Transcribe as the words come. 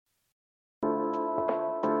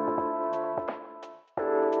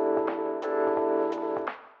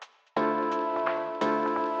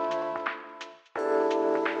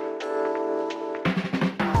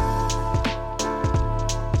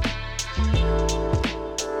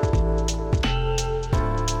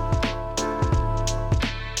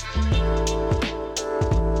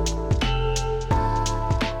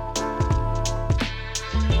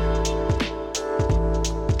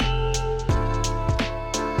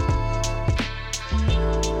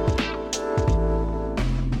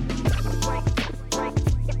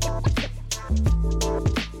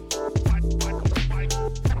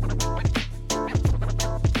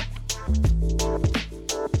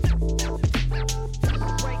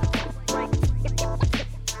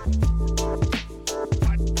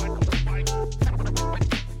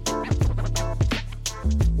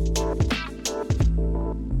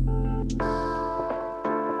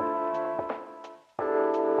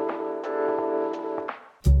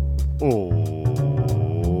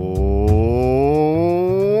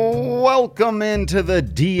Welcome into the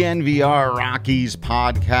DNVR Rockies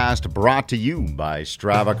podcast, brought to you by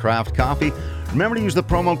Strava Craft Coffee. Remember to use the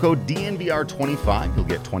promo code DNVR25. You'll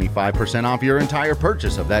get 25% off your entire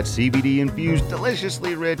purchase of that CBD-infused,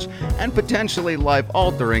 deliciously rich, and potentially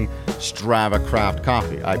life-altering Strava Craft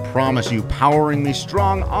Coffee. I promise you, powering me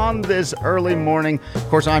strong on this early morning. Of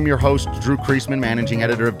course, I'm your host, Drew Creasman, managing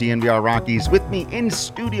editor of DNVR Rockies. With me in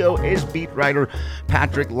studio is beat writer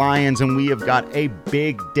Patrick Lyons, and we have got a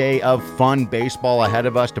big day of fun baseball ahead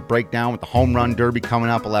of us to break down with the Home Run Derby coming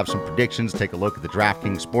up. We'll have some predictions, take a look at the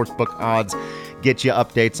DraftKings Sportsbook odds, get you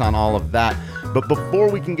updates on all of that. But before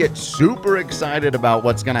we can get super excited about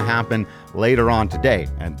what's going to happen later on today,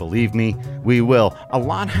 and believe me, we will, a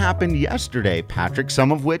lot happened yesterday, Patrick,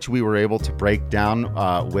 some of which we were able to break down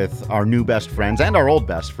with our new best friends and our old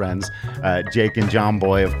best friends, Jake and John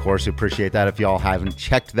Boy, of course. Appreciate that. If y'all haven't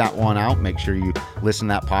checked that one out, make sure you listen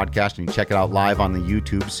to that podcast and you check it out live on the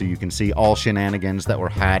YouTube so you can see all shenanigans that were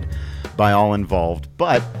had by all involved.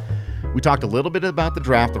 But we talked a little bit about the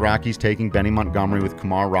draft, the Rockies taking Benny Montgomery with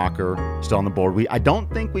Kumar Rocker still on the board. I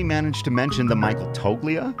don't think we managed to mention the Michael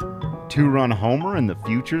Toglia two-run homer in the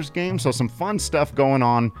Futures game. So some fun stuff going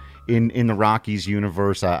on in the Rockies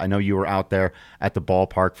universe. I know you were out there at the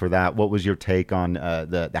ballpark for that. What was your take on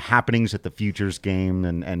the happenings at the Futures game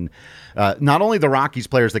and not only the Rockies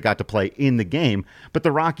players that got to play in the game, but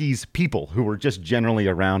the Rockies people who were just generally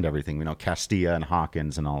around everything, you know, Castilla and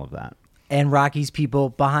Hawkins and all of that. And Rockies people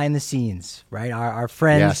behind the scenes, right? Our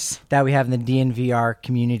friends that we have in the DNVR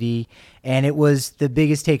community. And it was, the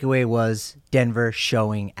biggest takeaway was Denver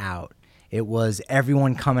showing out. It was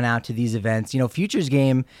everyone coming out to these events. You know, Futures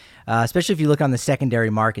game, especially if you look on the secondary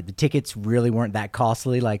market, the tickets really weren't that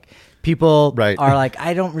costly. Like, people are like,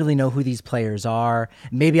 I don't really know who these players are.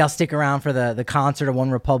 Maybe I'll stick around for the concert of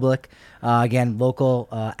One Republic. Again, local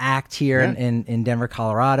act here in Denver,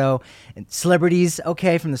 Colorado. And celebrities,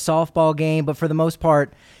 okay, from the softball game. But for the most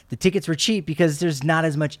part, the tickets were cheap because there's not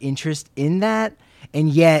as much interest in that. And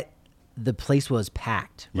yet, the place was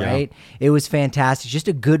packed, right? Yeah. It was fantastic. Just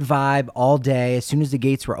a good vibe all day. As soon as the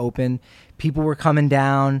gates were open, people were coming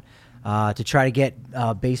down to try to get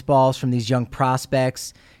baseballs from these young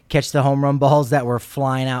prospects, catch the home run balls that were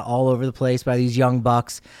flying out all over the place by these young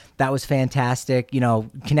bucks. That was fantastic. You know,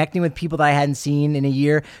 connecting with people that I hadn't seen in a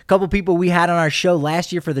year. A couple people we had on our show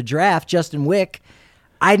last year for the draft, Justin Wick.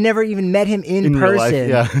 I'd never even met him in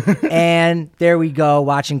person. Life, and there we go,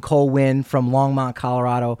 watching Cole Winn from Longmont,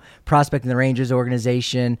 Colorado, prospecting the Rangers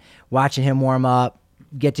organization, watching him warm up,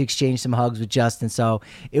 get to exchange some hugs with Justin. So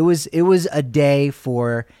it was a day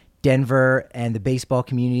for Denver and the baseball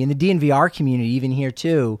community and the DNVR community, even here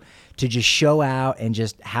too, to just show out and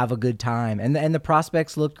just have a good time. And the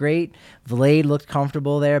prospects looked great. Vlade looked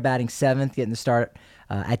comfortable there, batting seventh, getting the start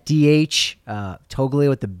at DH. Toglia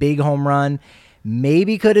with the big home run.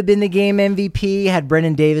 Maybe could have been the game MVP had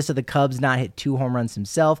Brendan Davis of the Cubs not hit 2 home runs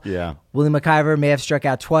himself. Yeah, Willie McIver may have struck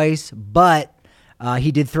out twice, but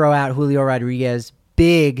he did throw out Julio Rodriguez,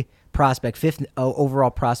 big prospect, 5th overall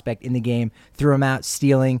prospect in the game, threw him out,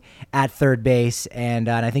 stealing at third base, and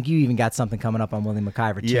I think you even got something coming up on Willie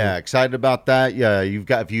McIver too. Yeah, excited about that. Yeah,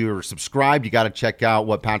 if you're subscribed, you got to check out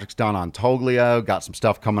what Patrick's done on Toglia. Got some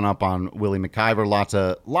stuff coming up on Willie McIver. Lots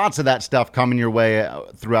of that stuff coming your way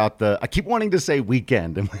throughout the. I keep wanting to say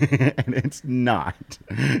weekend, and it's not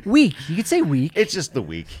week. You could say week. It's just the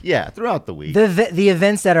week. Yeah, throughout the week. The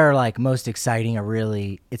events that are like most exciting are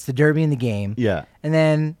really it's the Derby and the game. Yeah. And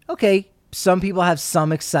then, okay, some people have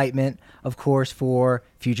some excitement, of course, for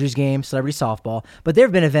Futures game, celebrity softball, but there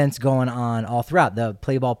have been events going on all throughout. The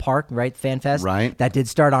Play Ball Park, right, Fan Fest, that did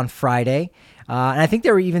start on Friday. And I think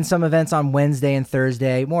there were even some events on Wednesday and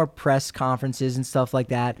Thursday, more press conferences and stuff like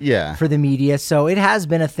that for the media. So it has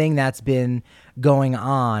been a thing that's been going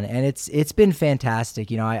on, and it's been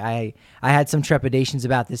fantastic. You know, I had some trepidations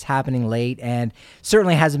about this happening late, and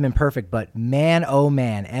certainly hasn't been perfect, but man, oh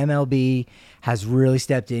man, MLB has really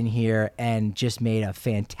stepped in here and just made a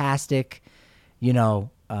fantastic, you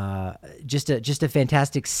know, just a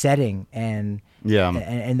fantastic setting, and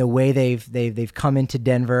the way they've come into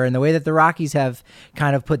Denver, and the way that the Rockies have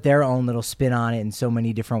kind of put their own little spin on it in so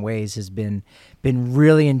many different ways has been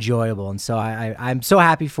really enjoyable. And so I'm so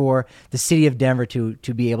happy for the city of Denver to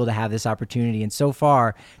be able to have this opportunity. And so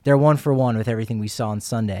far, they're 1 for 1 with everything we saw on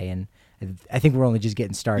Sunday, and I think we're only just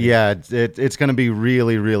getting started. Yeah, it's going to be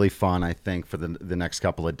really, really fun, I think, for the next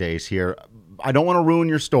couple of days here. I don't want to ruin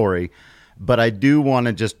your story, but I do want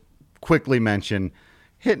to just quickly mention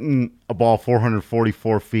hitting a ball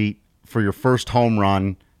 444 feet for your first home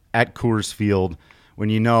run at Coors Field when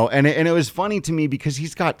you know, and it was funny to me because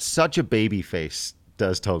he's got such a baby face,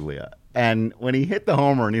 does Toglia. And when he hit the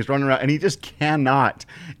homer and he's running around and he just cannot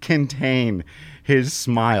contain his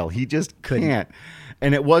smile. He just can't.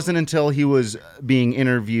 And it wasn't until he was being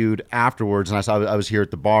interviewed afterwards, and I was here at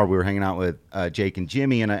the bar. We were hanging out with Jake and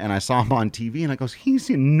Jimmy, and I saw him on TV, and I goes, he's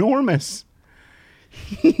enormous.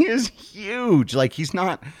 He is huge. Like, he's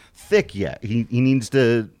not thick yet. He needs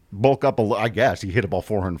to bulk up a little. I guess he hit a ball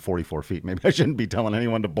 444 feet. Maybe I shouldn't be telling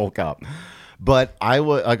anyone to bulk up. But I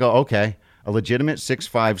go, okay, a legitimate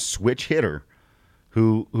 6'5" switch hitter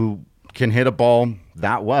who can hit a ball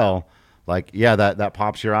that well. Like, yeah, that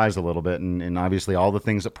pops your eyes a little bit, and obviously all the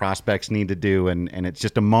things that prospects need to do, and it's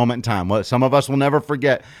just a moment in time. Well, some of us will never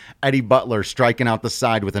forget Eddie Butler striking out the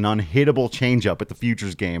side with an unhittable changeup at the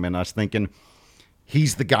Futures game, and us thinking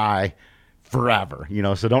he's the guy forever,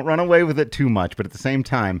 so don't run away with it too much. But at the same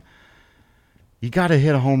time, you got to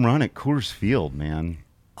hit a home run at Coors Field, man.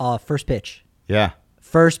 First pitch. Yeah.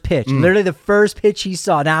 First pitch. Literally the first pitch he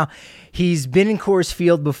saw. Now, he's been in Coors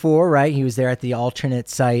Field before, right? He was there at the alternate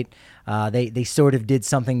site. They sort of did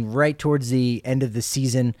something right towards the end of the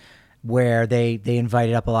season where they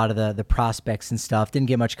invited up a lot of the prospects and stuff. Didn't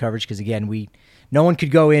get much coverage because, again, no one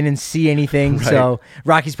could go in and see anything. Right. So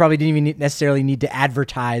Rockies probably didn't even necessarily need to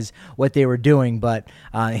advertise what they were doing. But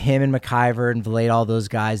him and McIver and Vlade, all those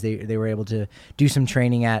guys, they were able to do some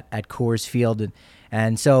training at Coors Field.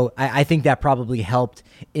 And so I think that probably helped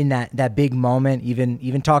in that big moment.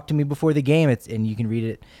 Even talk to me before the game. And you can read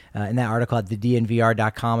it in that article at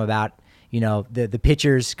thednvr.com about the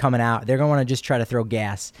pitchers coming out. They're going to want to just try to throw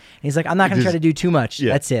gas. And he's like, I'm not going to try to do too much.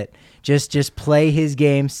 Yeah. That's it. Just play his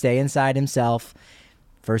game, stay inside himself.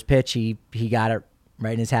 First pitch, he got it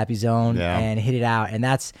right in his happy zone and hit it out. And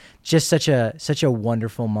that's just such a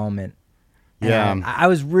wonderful moment. Yeah, I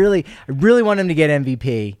really wanted him to get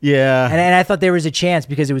MVP. Yeah, and I thought there was a chance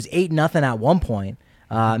because it was 8-0 at one point.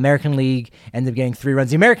 American League ended up getting 3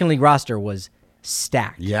 runs. The American League roster was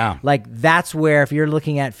stacked. Yeah, like that's where if you're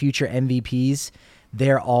looking at future MVPs,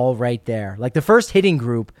 they're all right there. Like the first hitting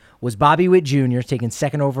group was Bobby Witt Jr. taken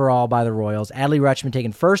 2nd overall by the Royals, Adley Rutschman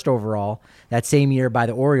taken 1st overall that same year by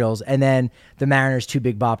the Orioles, and then the Mariners' 2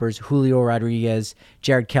 big boppers, Julio Rodriguez,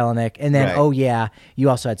 Jared Kelenic, and then, you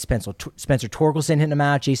also had Spencer Torkelson hitting them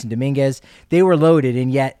out, Jason Dominguez. They were loaded,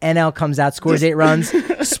 and yet NL comes out, scores 8 runs,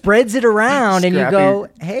 spreads it around, and you go,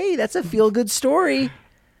 hey, that's a feel-good story.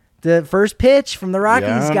 The first pitch from the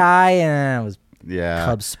Rockies guy, and it was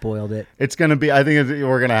Cubs spoiled it. It's going to be, I think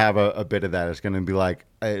we're going to have a bit of that. It's going to be like,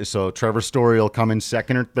 so Trevor Story will come in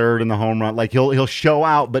 2nd or 3rd in the home run. Like he'll show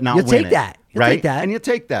out, but not win it. You'll take that. And you'll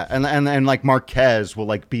take that. And like Marquez will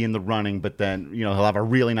like be in the running, but then, he'll have a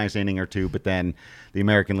really nice inning or two, but then the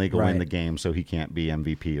American League will win the game, so he can't be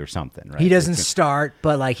MVP or something, right? He doesn't start,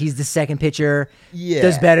 but like he's the second pitcher,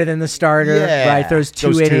 does better than the starter, right? Throws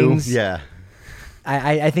two innings.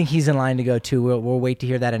 I think he's in line to go too. We'll wait to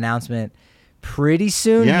hear that announcement pretty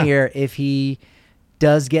soon here if he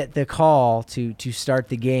does get the call to start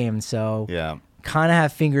the game. So kind of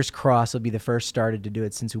have fingers crossed he'll be the first starter to do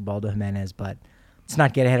it since Ubaldo Jimenez, but let's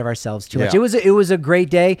not get ahead of ourselves too much. It was a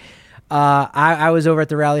great day. I was over at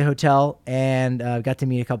the Raleigh Hotel and got to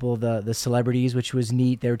meet a couple of the celebrities, which was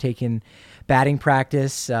neat. They were taking batting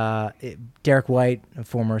practice. Derek White, a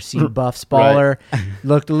former Sea Buffs baller,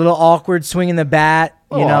 looked a little awkward swinging the bat.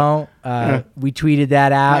 We tweeted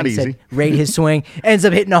that out and said, rate his swing. Ends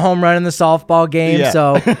up hitting a home run in the softball game.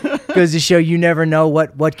 So goes to show you never know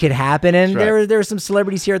what could happen. And there were some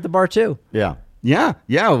celebrities here at the bar too. Yeah.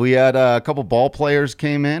 We had a couple ball players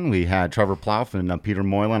came in. We had Trevor Plouffe and Peter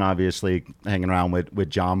Moylan, obviously hanging around with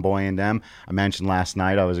John Boy and them. I mentioned last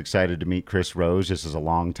night I was excited to meet Chris Rose, just as a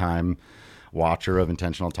longtime watcher of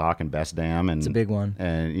Intentional Talk and Best Damn. And it's a big one.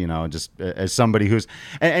 And, just as somebody who's,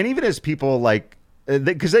 and even as people like,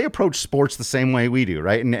 because they approach sports the same way we do,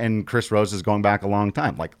 right? And Chris Rose is going back a long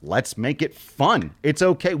time. Like, let's make it fun. It's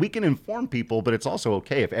okay. We can inform people, but it's also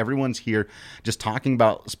okay if everyone's here just talking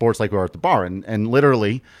about sports like we are at the bar. And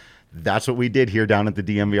literally, that's what we did here down at the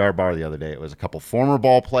DNVR bar the other day. It was a couple former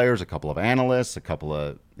ball players, a couple of analysts, a couple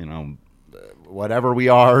of, whatever we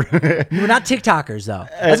are. We're not TikTokers, though.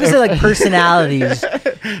 I was going to say, like, personalities.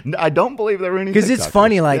 I don't believe there were any TikTokers. Because it's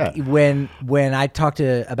funny, like, when I talk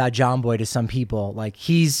about John Boy to some people, like,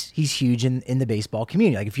 he's huge in the baseball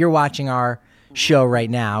community. Like, if you're watching our show right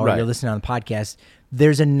now or you're listening on the podcast,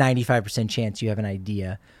 there's a 95% chance you have an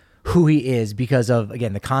idea who he is because of,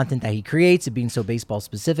 again, the content that he creates, it being so baseball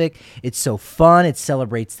specific. It's so fun. It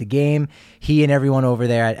celebrates the game. He and everyone over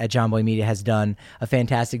there at John Boy Media has done a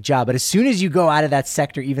fantastic job. But as soon as you go out of that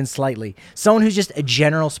sector even slightly, someone who's just a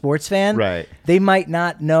general sports fan, right, they might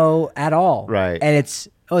not know at all. Right. And it's,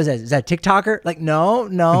 is that TikToker? Like, no,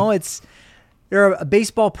 they're a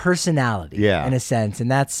baseball personality in a sense.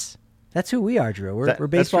 And that's who we are, Drew. We're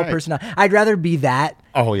baseball personality. I'd rather be that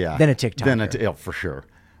than a TikToker. For sure.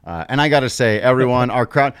 And I got to say, everyone, our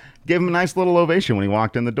crowd gave him a nice little ovation when he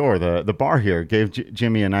walked in the door. The bar here gave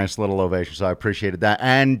Jimmy a nice little ovation, so I appreciated that.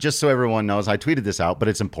 And just so everyone knows, I tweeted this out, but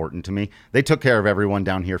it's important to me. They took care of everyone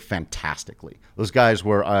down here fantastically. Those guys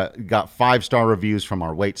got 5-star reviews from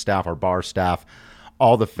our wait staff, our bar staff,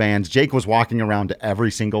 all the fans. Jake was walking around to every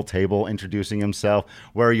single table introducing himself.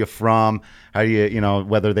 Where are you from? How do you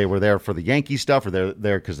whether they were there for the Yankee stuff or they're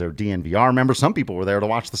there because they're DNVR members. Some people were there to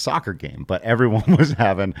watch the soccer game, but everyone was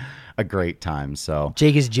having a great time. So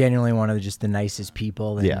Jake is genuinely one of just the nicest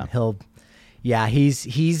people. And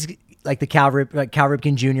he's like the Cal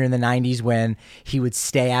Ripken Jr. in the 90s when he would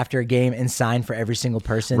stay after a game and sign for every single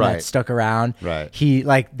person that stuck around. Right.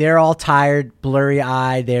 They're all tired,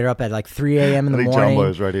 blurry-eyed. They're up at like 3 a.m. in the morning. John Boy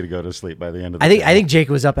was ready to go to sleep by the end of the day. I think Jake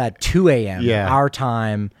was up at 2 a.m. our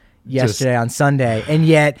time yesterday on Sunday, and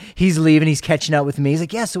yet he's leaving. He's catching up with me. He's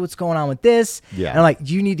like, so what's going on with this? Yeah. And I'm like,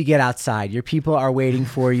 you need to get outside. Your people are waiting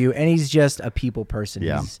for you. And he's just a people person.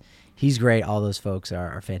 Yeah. He's great. All those folks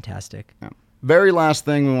are fantastic. Yeah. Very last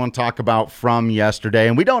thing we want to talk about from yesterday,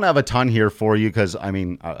 and we don't have a ton here for you because,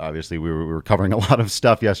 obviously we were covering a lot of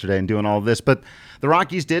stuff yesterday and doing all of this, but the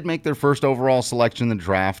Rockies did make their first overall selection in the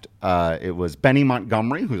draft. It was Benny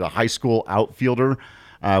Montgomery, who's a high school outfielder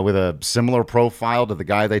with a similar profile to the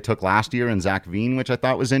guy they took last year in Zach Veen, which I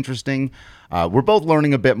thought was interesting. We're both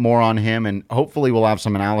learning a bit more on him, and hopefully we'll have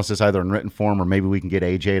some analysis either in written form or maybe we can get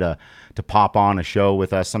AJ to pop on a show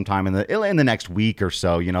with us sometime in the next week or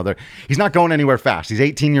so. He's not going anywhere fast. He's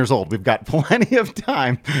 18 years old. We've got plenty of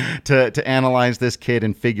time to analyze this kid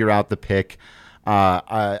and figure out the pick.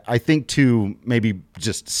 I think to maybe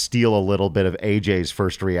just steal a little bit of AJ's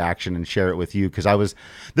first reaction and share it with you, because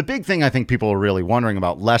the big thing I think people are really wondering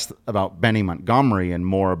about, less about Benny Montgomery and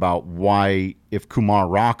more about why, if Kumar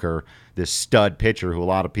Rocker, this stud pitcher who a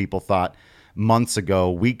lot of people thought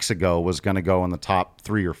weeks ago was going to go in the top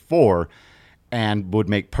 3 or 4 and would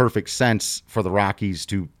make perfect sense for the Rockies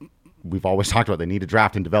to, we've always talked about they need to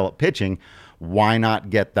draft and develop pitching. Why not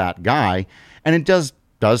get that guy? And it does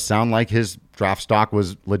sound like his draft stock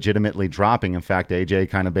was legitimately dropping. In fact, AJ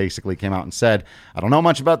kind of basically came out and said, I don't know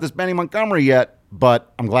much about this Benny Montgomery yet,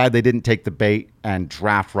 but I'm glad they didn't take the bait and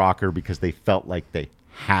draft Rocker because they felt like they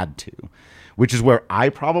had to, which is where I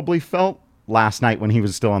probably felt last night when he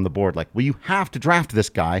was still on the board. Like, well, you have to draft this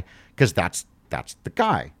guy because that's the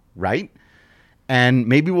guy, right? And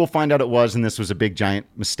maybe we'll find out it was, and this was a big giant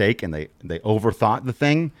mistake and they overthought the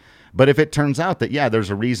thing. But if it turns out that, there's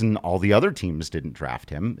a reason all the other teams didn't draft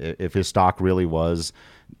him, if his stock really was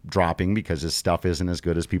dropping because his stuff isn't as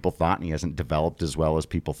good as people thought and he hasn't developed as well as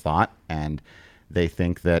people thought, and they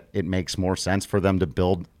think that it makes more sense for them to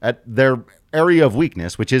build at their area of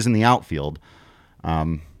weakness, which is in the outfield,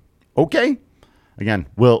 okay. Again,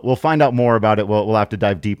 we'll find out more about it. We'll have to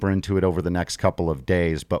dive deeper into it over the next couple of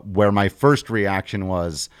days. But where my first reaction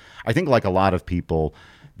was, I think like a lot of people,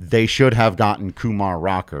 they should have gotten Kumar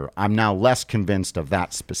Rocker. I'm now less convinced of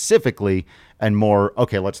that specifically and more,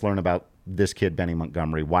 okay, let's learn about this kid, Benny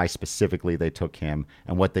Montgomery, why specifically they took him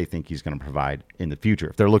and what they think he's going to provide in the future.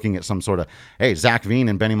 If they're looking at some sort of, hey, Zach Veen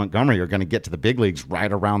and Benny Montgomery are going to get to the big leagues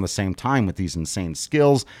right around the same time with these insane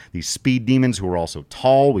skills, these speed demons who are also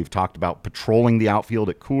tall. We've talked about patrolling the outfield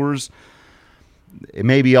at Coors. It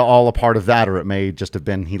may be all a part of that, or it may just have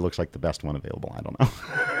been he looks like the best one available. I don't know.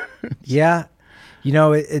 Yeah.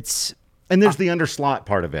 It's... And there's the underslot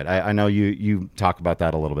part of it. I know you talk about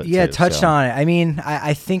that a little bit. Yeah, too, touched on it. I mean,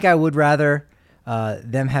 I think I would rather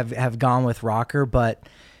them have gone with Rocker, but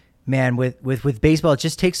man, with baseball, it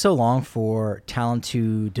just takes so long for talent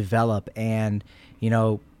to develop. And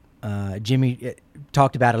Jimmy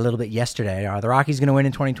talked about it a little bit yesterday. Are the Rockies going to win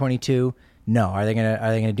in 2022? No. Are they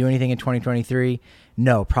going to do anything in 2023?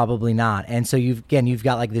 No, probably not. And so you've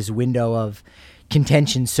got like this window of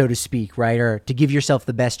contention, so to speak, right? Or to give yourself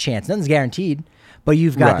the best chance. Nothing's guaranteed, but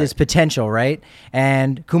you've got this potential, right?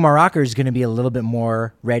 And Kumar Rocker is going to be a little bit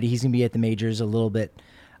more ready. He's going to be at the majors a little bit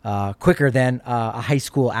quicker than a high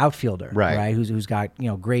school outfielder, right? Who's got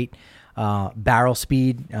great barrel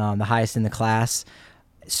speed, the highest in the class.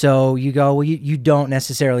 So you go, well, you don't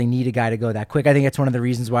necessarily need a guy to go that quick. I think that's one of the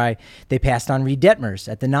reasons why they passed on Reed Detmers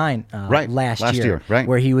at the 9 last year,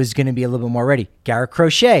 where he was going to be a little bit more ready. Garrett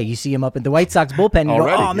Crochet, you see him up at the White Sox bullpen. You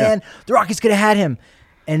go, oh, man, the Rockies could have had him.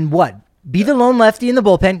 And what? Be the lone lefty in the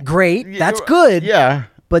bullpen. Great. That's good. Yeah.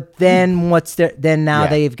 But then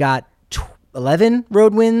they've got 11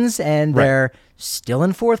 road wins, and they're still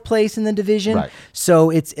in 4th place in the division. Right. So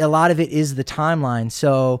it's a lot of it is the timeline.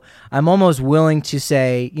 So I'm almost willing to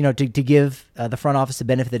say, to give the front office the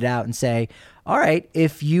benefit of the doubt and say, all right,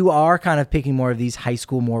 if you are kind of picking more of these high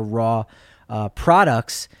school, more raw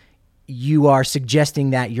products, you are suggesting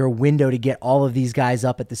that your window to get all of these guys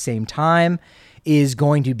up at the same time is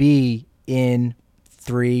going to be in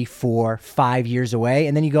 3, 4, 5 years away.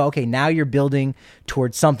 And then you go, okay, now you're building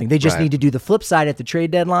towards something. They just need to do the flip side at the trade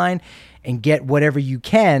deadline and get whatever you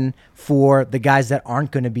can for the guys that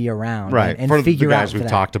aren't going to be around. Right. And for figure the guys out we've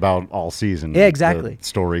talked about all season. Yeah, exactly.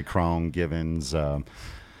 Story, Crone, Givens,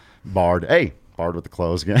 Bard. Hey, Bard with the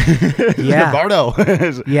close again. Yeah. Bardo.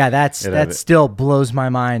 Yeah, that still blows my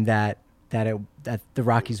mind that the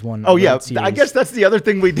Rockies won. Oh, yeah. I guess that's the other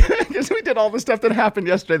thing we did. Because we did all the stuff that happened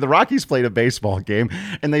yesterday. The Rockies played a baseball game,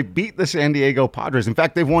 and they beat the San Diego Padres. In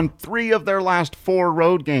fact, they've won 3 of their last 4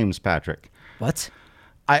 road games, Patrick. What?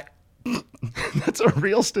 That's a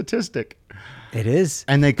real statistic. It is.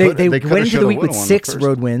 And they went into the week with 6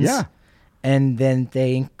 road wins. Yeah. And then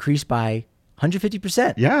they increased by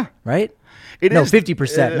 150%. Yeah. Right? It no, is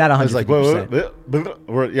 50%, not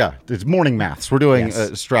 150%. Yeah, it's morning maths. We're doing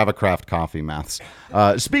Strava Craft coffee maths.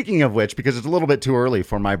 Speaking of which, because it's a little bit too early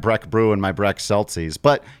for my Breck Brew and my Breck Seltzies,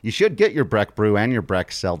 but you should get your Breck Brew and your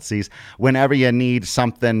Breck Seltzies whenever you need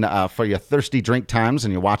something for your thirsty drink times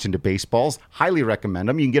and you're watching the baseballs. Highly recommend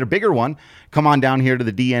them. You can get a bigger one. Come on down here to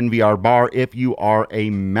the DNVR bar if you are a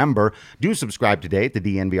member. Do subscribe today at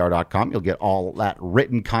thednvr.com. You'll get all that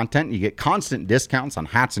written content. You get constant discounts on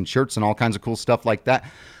hats and shirts and all kinds of cool stuff like that.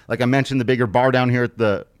 Like I mentioned, the bigger beer down here at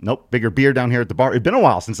the bar. It'd been a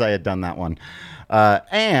while since I had done that one.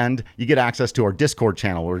 And you get access to our Discord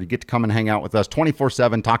channel where you get to come and hang out with us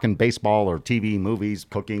 24/7, talking baseball or TV, movies,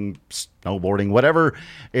 cooking, snowboarding, whatever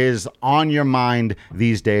is on your mind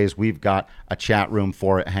these days. We've got a chat room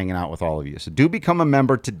for it, hanging out with all of you. So do become a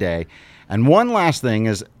member today. And one last thing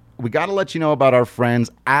is we got to let you know about our friends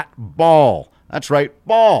at Ball. That's right,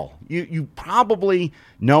 Ball. You probably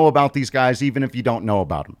know about these guys even if you don't know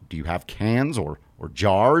about them. Do you have cans or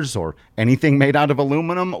jars or anything made out of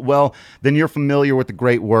aluminum? Well, then you're familiar with the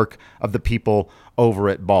great work of the people over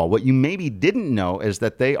at Ball. What you maybe didn't know is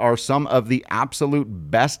that they are some of the absolute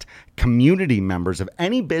best community members of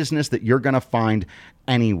any business that you're going to find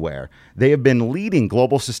anywhere. They have been leading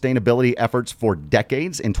global sustainability efforts for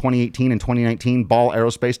decades. In 2018 and 2019, Ball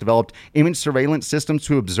Aerospace developed image surveillance systems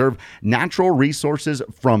to observe natural resources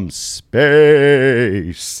from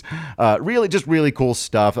space. Really cool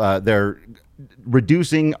stuff. They're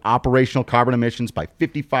reducing operational carbon emissions by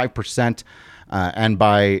 55%.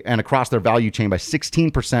 And across their value chain by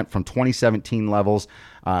 16% from 2017 levels.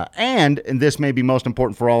 And this may be most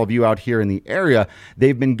important for all of you out here in the area,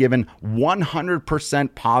 they've been given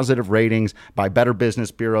 100% positive ratings by Better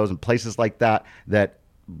Business Bureaus and places like that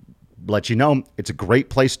let you know it's a great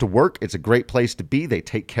place to work. It's a great place to be. They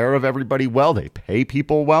take care of everybody well. They pay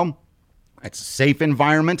people well. It's a safe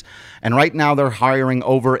environment. And right now they're hiring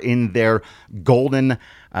over in their Golden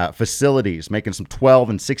facilities, making some 12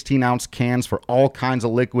 and 16 ounce cans for all kinds of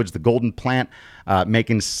liquids. The Golden plant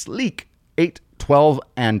making sleek 8, 12,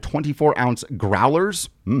 and 24 ounce growlers.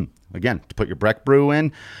 Again, to put your Breck Brew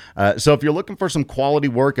in. So if you're looking for some quality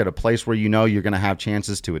work at a place where you know you're going to have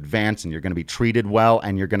chances to advance and you're going to be treated well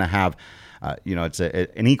and you're going to have it's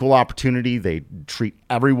an equal opportunity. They treat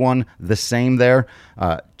everyone the same there.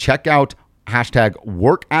 Check out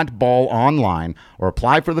 #WorkAtBall online or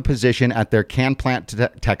apply for the position at their can plant.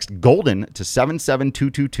 Text Golden to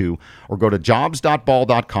 77222 or go to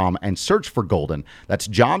jobs.ball.com and search for Golden. That's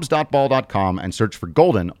jobs.ball.com and search for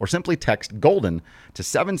Golden or simply text Golden to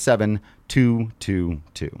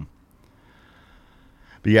 77222.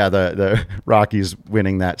 But yeah, the Rockies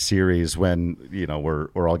winning that series when,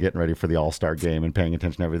 we're all getting ready for the All-Star game and paying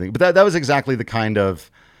attention to everything. But that was exactly the kind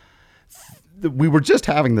of we were just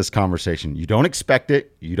having this conversation. You don't expect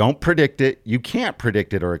it. You don't predict it. You can't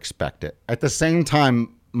predict it or expect it. At the same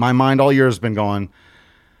time, my mind all year has been going,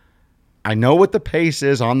 I know what the pace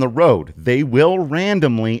is on the road. They will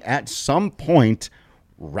randomly at some point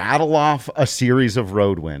rattle off a series of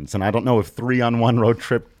road wins. And I don't know if 3-on-1 road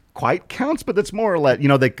trip quite counts, but that's more or less,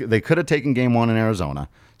 they could have taken game 1 in Arizona.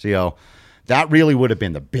 So, that really would have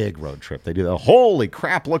been the big road trip. They do the holy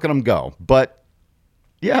crap, look at them go. But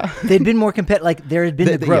Yeah. They'd been more competitive. Like, there had been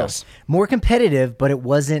the growth. Yes. More competitive, but it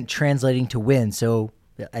wasn't translating to win. So,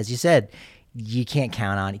 as you said, you can't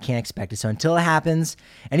count on it. You can't expect it. So until it happens,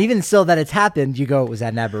 and even still that it's happened, you go, was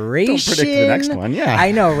that an aberration? Don't predict the next one, yeah.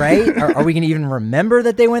 I know, right? Are we going to even remember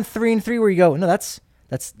that they went 3-3 where you go, no, that's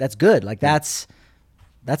good. Like, that's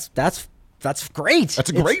great. That's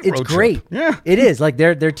a great It's road great. trip. Yeah. It is. Like,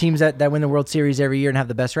 they're teams that win the World Series every year and have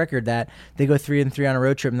the best record, that they go 3-3 on a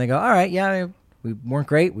road trip and they go, all right, yeah, we weren't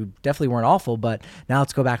great. We definitely weren't awful, but now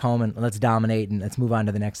let's go back home and let's dominate and let's move on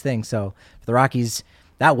to the next thing. So for the Rockies,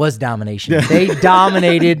 that was domination. They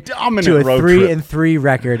dominated to a 3-3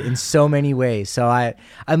 record in so many ways. So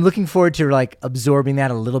I'm looking forward to like absorbing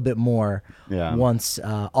that a little bit more once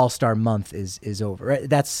All-Star month is over. Right?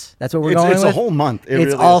 That's what we're going with. It's a whole month. It's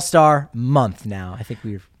really All-Star month now. I think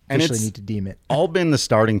we officially need to deem it. All been the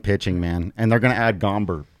starting pitching, man, and they're going to add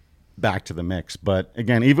Gomber back to the mix. But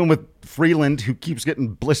again, even with Freeland, who keeps getting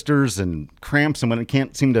blisters and cramps and when he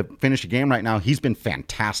can't seem to finish a game right now, he's been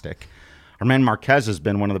fantastic. Germán Marquez has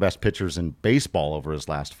been one of the best pitchers in baseball over his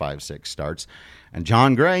last 5-6 starts. And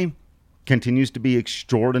Jon Gray continues to be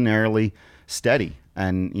extraordinarily steady.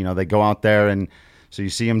 And, you know, they go out there and so you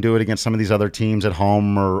see him do it against some of these other teams at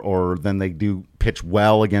home or then they do pitch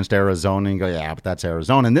well against Arizona and you go, yeah, but that's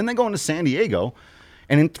Arizona. And then they go into San Diego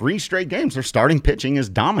and in 3 straight games, their starting pitching is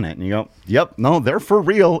dominant. And you go, yep, no, they're for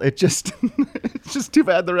real. It's just too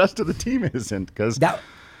bad the rest of the team isn't because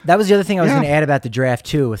That was the other thing I was going to add about the draft,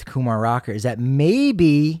 too, with Kumar Rocker, is that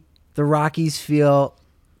maybe the Rockies feel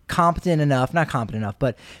not competent enough,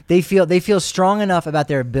 but they feel strong enough about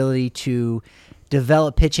their ability to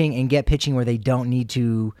develop pitching and get pitching where they don't need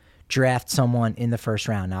to draft someone in the first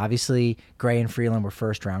round. Now, obviously, Gray and Freeland were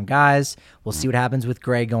first-round guys. We'll see what happens with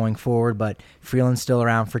Gray going forward, but Freeland's still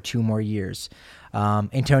around for 2 more years.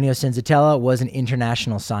 Antonio Senzatella was an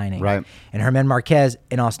international signing. Right. And Germán Marquez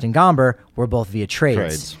and Austin Gomber were both via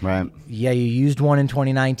trades. Right. Yeah, you used one in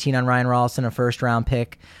 2019 on Ryan Rollison, a first-round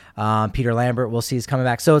pick. Peter Lambert, we'll see, is coming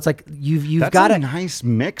back. So it's like you've got a nice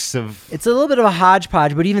mix of. It's a little bit of a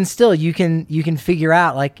hodgepodge, but even still, you can figure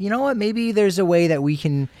out, like, you know what, maybe there's a way that we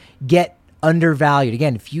can get undervalued.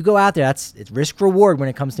 Again, if you go out there, it's risk reward when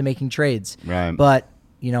it comes to making trades. Right. But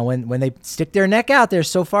you know, when they stick their neck out there,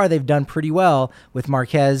 so far they've done pretty well with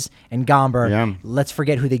Marquez and Gomber. Yeah. Let's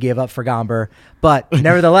forget who they gave up for Gomber. But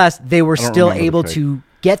nevertheless, they were still able to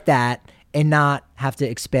get that and not have to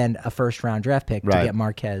expend a first-round draft pick to get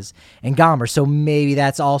Marquez and Gomber. So maybe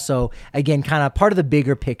that's also, again, kind of part of the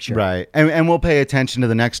bigger picture. Right. And we'll pay attention to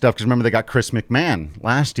the next stuff because remember they got Chris McMahon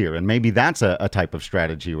last year, and maybe that's a type of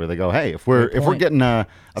strategy where they go, hey, if we're getting a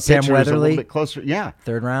pitcher who's a little bit closer,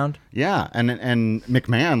 3rd round. Yeah, and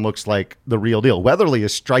McMahon looks like the real deal. Weatherly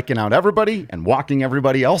is striking out everybody and walking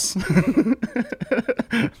everybody else.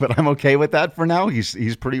 But I'm okay with that for now.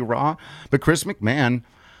 He's pretty raw. But Chris McMahon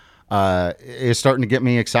is starting to get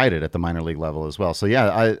me excited at the minor league level as well. So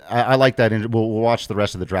yeah, I like that. And we'll watch the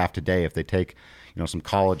rest of the draft today if they take, you know, some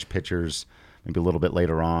college pitchers maybe a little bit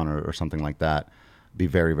later on or something like that. Be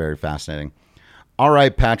very, very fascinating. All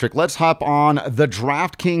right, Patrick, let's hop on the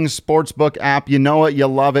DraftKings Sportsbook app. You know it, you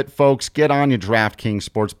love it, folks. Get on your DraftKings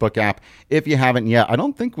Sportsbook app if you haven't yet. I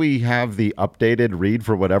don't think we have the updated read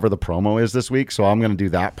for whatever the promo is this week, so I'm going to do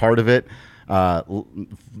that part of it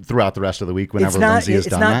throughout the rest of the week whenever Lindsay has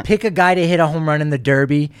done that. It's not pick a guy to hit a home run in the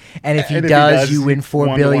Derby, and if he does, you win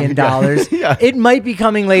 $4 billion. Yeah. It might be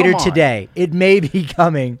coming later today. It may be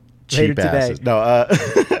coming later today. No,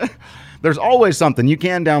 there's always something. You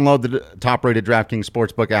can download the top-rated DraftKings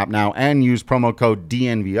Sportsbook app now and use promo code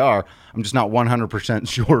DNVR. I'm just not 100%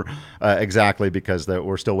 sure exactly because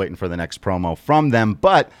we're still waiting for the next promo from them,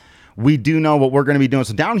 but we do know what we're going to be doing.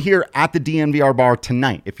 So down here at the DNVR bar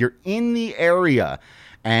tonight, if you're in the area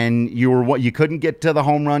and you couldn't get to the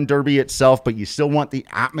home run derby itself, but you still want the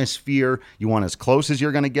atmosphere, you want as close as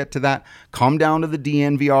you're going to get to that, come down to the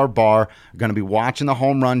DNVR bar. We're going to be watching the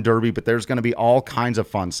home run derby, but there's going to be all kinds of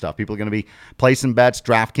fun stuff. People are going to be placing bets,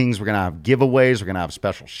 DraftKings. We're going to have giveaways. We're going to have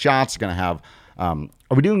special shots. We're going to have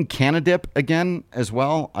are we doing Canadip again as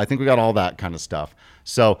well? I think we got all that kind of stuff.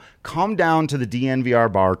 So come down to the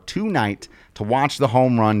DNVR bar tonight to watch the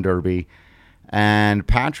home run derby. And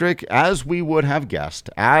Patrick, as we would have guessed,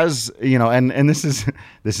 as you know, and this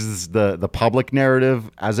is the public narrative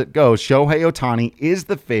as it goes, Shohei Ohtani is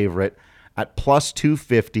the favorite at plus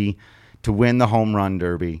 250 to win the home run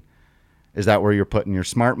derby. Is that where you're putting your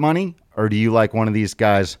smart money? Or do you like one of these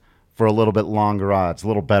guys for a little bit longer odds, a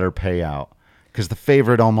little better payout? Because the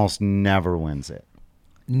favorite almost never wins it.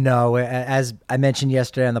 No, as I mentioned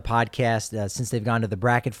yesterday on the podcast, since they've gone to the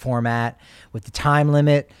bracket format with the time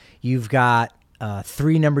limit, you've got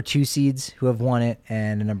 3 number 2 seeds who have won it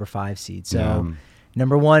and a number 5 seed. So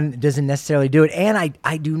number 1 doesn't necessarily do it. And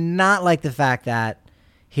I do not like the fact that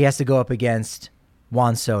he has to go up against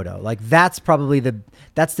Juan Soto. Like that's probably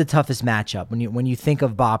that's the toughest matchup. When you think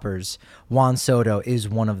of boppers, Juan Soto is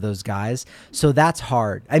one of those guys. So that's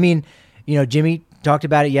hard. I mean, Jimmy talked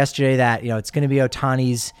about it yesterday that, it's going to be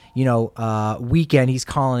Ohtani's, weekend. He's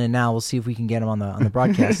calling in now. We'll see if we can get him on the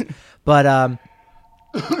broadcast. But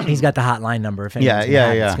he's got the hotline number. If anyone's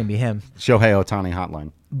it's going to be him. Shohei Ohtani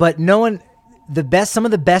hotline. But some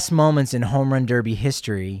of the best moments in home run derby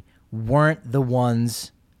history weren't the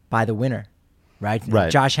ones by the winner. Right.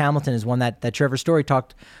 Josh Hamilton is one that Trevor Story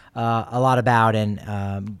talked a lot about, and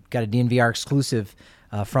got a DNVR exclusive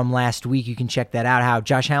from last week. You can check that out. How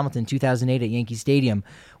Josh Hamilton, 2008 at Yankee Stadium,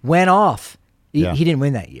 went off. He didn't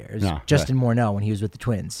win that year. It was Justin Morneau when he was with the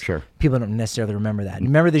Twins. Sure. People don't necessarily remember that.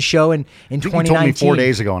 Remember the show in 2019? You told me 4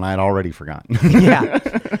 days ago, and I had already forgotten.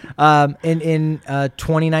 Yeah. In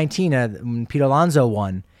 2019, when Pete Alonso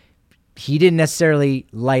won, he didn't necessarily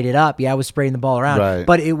light it up. Yeah, I was spraying the ball around.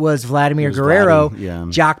 But it was Vladimir Guerrero,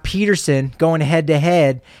 Jock Peterson going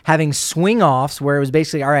head-to-head, having swing-offs where it was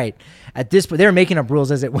basically, all right, at this point, they were making up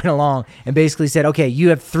rules as it went along and basically said, okay, you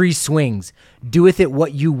have 3 swings. Do with it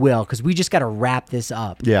what you will, because we just got to wrap this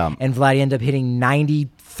up. Yeah. And Vladdy ended up hitting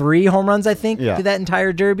 93 home runs, I think, through that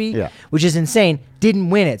entire derby, which is insane. Didn't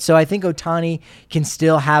win it. So I think Ohtani can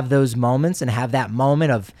still have those moments and have that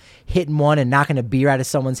moment of hitting one and knocking a beer out of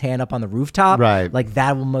someone's hand up on the rooftop. Right. Like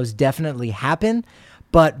that will most definitely happen.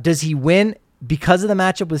 But does he win? Because of the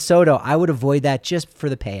matchup with Soto, I would avoid that just for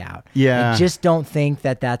the payout. Yeah. I just don't think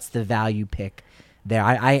that that's the value pick there.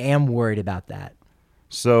 I am worried about that.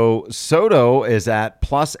 So Soto is at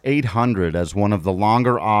plus 800 as one of the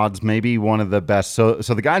longer odds, maybe one of the best. So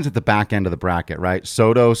the guys at the back end of the bracket, right?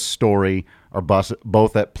 Soto, Story are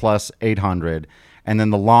both at plus 800. And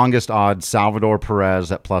then the longest odds, Salvador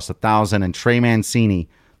Perez at plus 1,000, and Trey Mancini,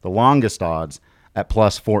 the longest odds, at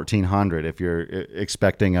plus 1,400, if you're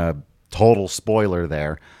expecting a total spoiler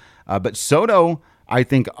there. But Soto, I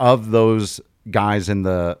think of those guys in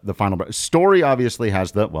the final. Story obviously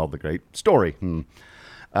has the great Story. And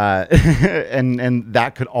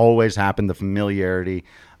that could always happen, the familiarity.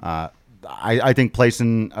 I think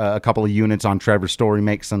placing a couple of units on Trevor Story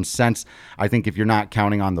makes some sense. I think if you're not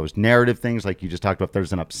counting on those narrative things like you just talked about, if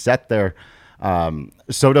there's an upset there,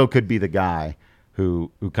 Soto could be the guy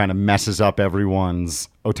who kind of messes up everyone's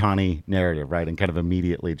Ohtani narrative, right? And kind of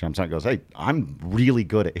immediately jumps out and goes, hey, I'm really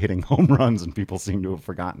good at hitting home runs, and people seem to have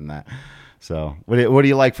forgotten that. So what do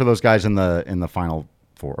you like for those guys in the final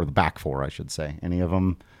 4, or the back 4, I should say? Any of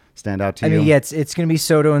them stand out to you? I mean, yeah, it's going to be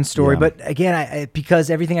Soto and Story. But again,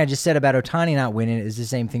 because everything I just said about Ohtani not winning is the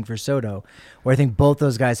same thing for Soto, where I think both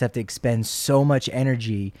those guys have to expend so much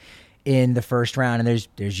energy in the first round, and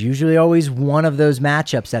there's usually always one of those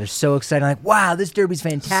matchups that are so exciting, like, wow, this derby's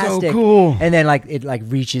fantastic, so cool, and then it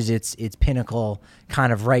reaches its pinnacle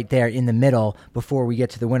kind of right there in the middle before we get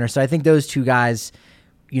to the winner. So I think those two guys,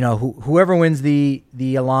 whoever wins the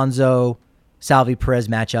Alonso Salvi Perez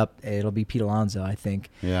matchup, it'll be Pete Alonso, I think.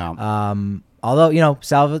 Yeah. Although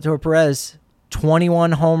Salvador Perez,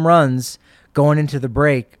 21 home runs going into the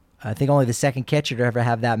break. I think only the second catcher to ever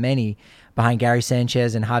have that many, behind Gary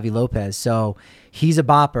Sanchez and Javi Lopez. So he's a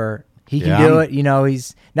bopper. He can do it.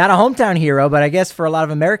 He's not a hometown hero, but I guess for a lot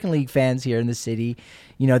of American League fans here in the city,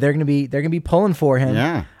 they're gonna be pulling for him.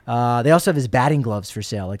 Yeah. They also have his batting gloves for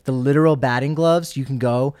sale, like the literal batting gloves. You can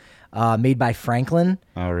go, made by Franklin.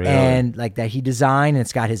 Oh, really? And like that he designed, and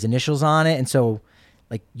it's got his initials on it, and so.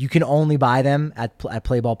 Like you can only buy them at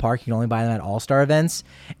Play Ball Park. You can only buy them at All-Star events,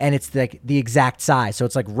 and it's like the exact size. So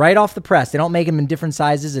it's like right off the press. They don't make them in different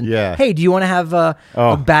sizes. And hey, do you want to have a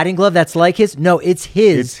batting glove that's like his? No, it's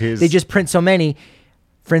his. It's his. They just print so many.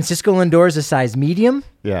 Francisco Lindor is a size medium.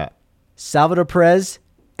 Yeah. Salvador Perez,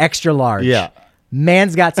 extra large. Yeah.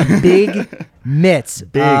 Man's got some big mitts.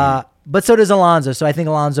 Big. But so does Alonso. So I think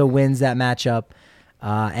Alonso wins that matchup,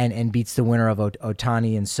 and beats the winner of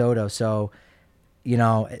Ohtani and Soto. So.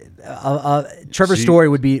 Trevor Story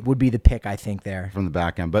would be the pick, I think, there from the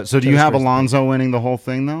back end. But so do you have Alonso winning the whole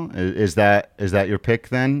thing though? Is that your pick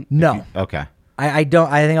then? No. Okay. I don't.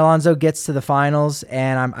 I think Alonso gets to the finals,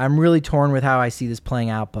 and I'm really torn with how I see this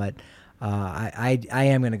playing out. But I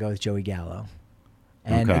am going to go with Joey Gallo.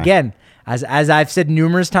 And again, as I've said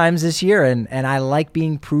numerous times this year, and I like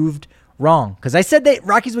being proved wrong, because I said that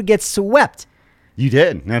Rockies would get swept. You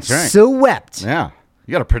did. That's right. Swept. Yeah.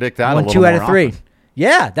 You got to predict that. 2 out of 3. Often.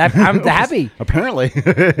 Yeah, I'm happy. Apparently.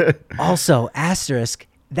 Also, asterisk,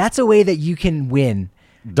 that's a way that you can win.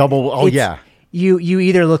 Double. Oh, yeah. you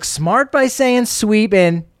either look smart by saying sweep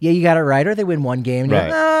and yeah, you got it right, or they win one game and you're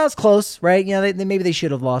like, oh, it's close, right? You know, maybe they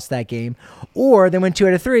should have lost that game, or they win 2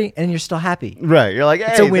 out of 3 and you're still happy, right? You're like,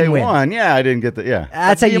 hey, it's a win-win. They won. Yeah, I didn't get the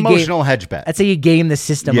That's how the you emotional hedge bet. That's how you game the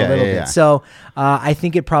system a little bit. Yeah. So I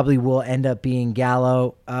think it probably will end up being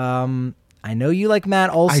Gallo. I know you like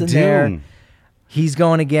Matt Olson there. He's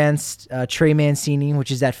going against Trey Mancini,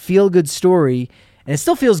 which is that feel-good story, and it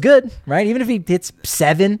still feels good, right? Even if he hits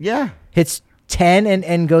 7, hits 10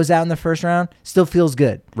 and goes out in the first round, still feels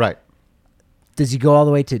good. Right. Does he go all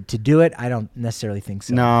the way to do it? I don't necessarily think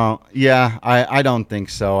so. No, I don't think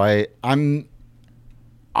so. I'm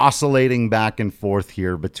oscillating back and forth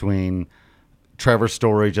here between Trevor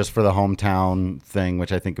Story just for the hometown thing,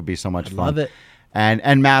 which I think would be so much fun. Love it.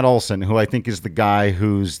 And Matt Olson, who I think is the guy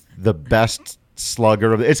who's the best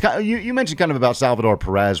slugger of it. It's kind of, you mentioned kind of about Salvador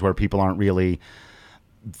Perez, where people aren't really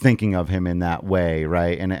thinking of him in that way,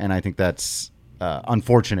 right? And I think that's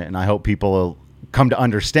unfortunate, and I hope people will come to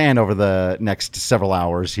understand over the next several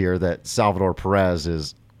hours here that Salvador Perez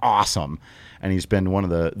is awesome, and he's been one of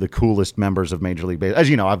the coolest members of Major League Baseball. As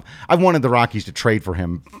you know, I've wanted the Rockies to trade for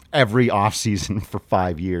him every offseason for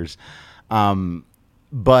 5 years,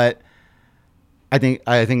 but I think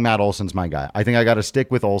Matt Olson's my guy. I think I got to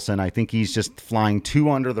stick with Olson. I think he's just flying too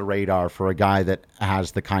under the radar for a guy that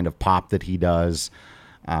has the kind of pop that he does.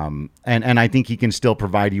 And I think he can still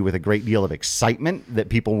provide you with a great deal of excitement that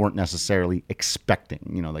people weren't necessarily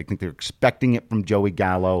expecting. You know, I think they're expecting it from Joey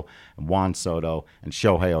Gallo and Juan Soto and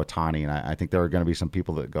Shohei Ohtani. And I think there are going to be some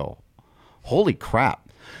people that go, holy crap,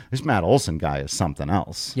 this Matt Olson guy is something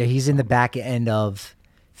else. Yeah, he's in the back end of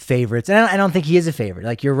favorites. And I don't think he is a favorite.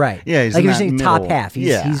 Like, you're right. Yeah, he's like in you're that saying, middle. top half.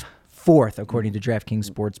 He's 4th according to DraftKings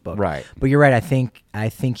Sportsbook. Right. But you're right. I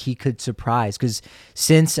think he could surprise, because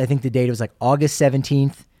since I think the date was like August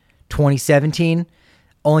 17th, 2017,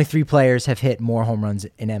 only 3 players have hit more home runs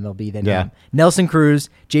in MLB than him. Nelson Cruz,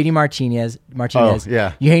 JD Martinez,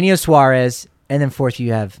 Eugenio Suarez, and then 4th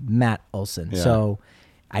you have Matt Olson. Yeah. So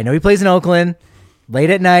I know he plays in Oakland late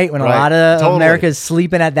at night when a lot of America is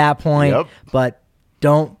sleeping at that point, but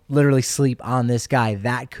don't literally sleep on this guy.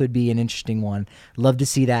 That could be an interesting one. Love to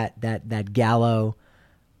see that Gallo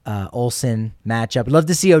Olson matchup. Love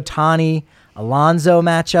to see Ohtani Alonso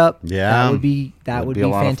matchup. Yeah, that would be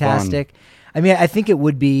fantastic. I mean, I think it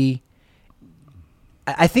would be.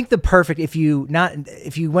 I think the perfect, if you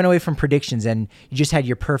went away from predictions and you just had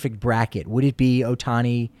your perfect bracket, would it be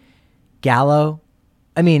Ohtani Gallo?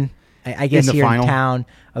 I mean, I guess here in town,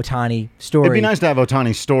 Ohtani Story. It'd be nice to have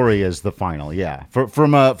Ohtani Story as the final, yeah.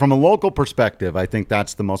 From a local perspective, I think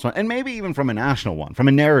that's the most fun. And maybe even from a national one, from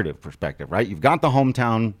a narrative perspective, right? You've got the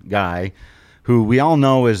hometown guy who we all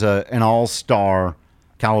know is an all-star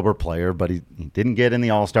caliber player, but he didn't get in the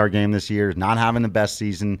all-star game this year, not having the best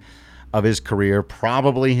season of his career,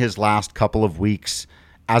 probably his last couple of weeks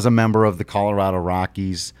as a member of the Colorado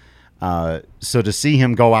Rockies. So to see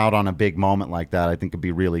him go out on a big moment like that, I think would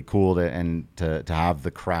be really cool to have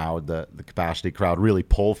the crowd, the capacity crowd, really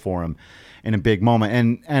pull for him in a big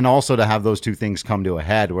moment, and also to have those two things come to a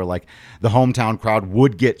head where like the hometown crowd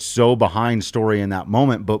would get so behind Story in that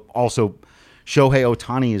moment, but also Shohei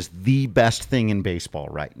Ohtani is the best thing in baseball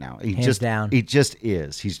right now. Hands down. He just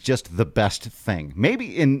is. He's just the best thing,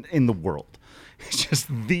 maybe in the world. He's just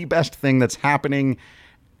the best thing that's happening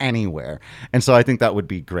anywhere. And so I think that would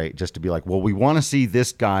be great, just to be like, well, we want to see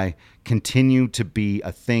this guy continue to be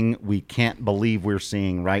a thing we can't believe we're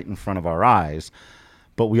seeing right in front of our eyes,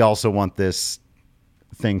 but we also want this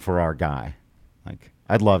thing for our guy. Like,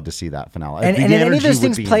 I'd love to see that finale. And any of those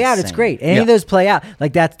things play out, it's great. Any of those play out.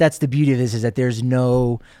 Like, that's the beauty of this, is that there's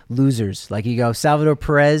no losers. Like, you go, Salvador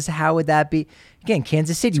Perez, how would that be? Again,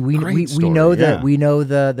 Kansas City, we know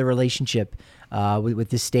the relationship with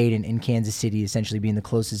this state and Kansas City essentially being the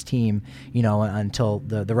closest team, until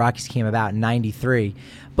the Rockies came about in '93.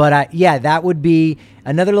 But that would be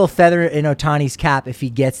another little feather in Ohtani's cap if he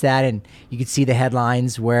gets that, and you could see the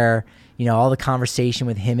headlines where all the conversation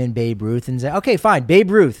with him and Babe Ruth, and say, okay, fine,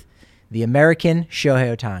 Babe Ruth, the American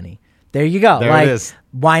Shohei Ohtani. There you go. There it is.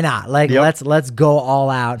 Why not? Let's go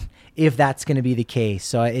all out if that's going to be the case.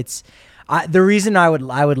 So it's the reason I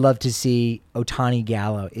would love to see Ohtani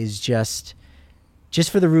Gallo is just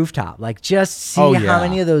for the rooftop. Like, just see how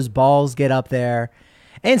many of those balls get up there,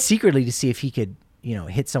 and secretly to see if he could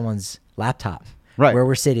hit someone's laptop. Right. Where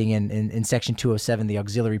we're sitting in section 207, the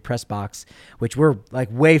auxiliary press box, which we're like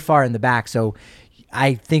way far in the back. So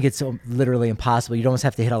I think it's literally impossible. You'd almost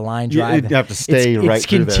have to hit a line drive. You have to stay right It's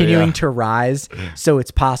through continuing there, to rise, so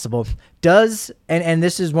it's possible. And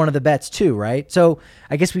this is one of the bets too, right? So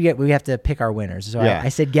I guess we have to pick our winners. So I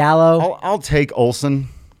said Gallo. I'll take Olson.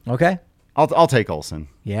 Okay. I'll take Olson.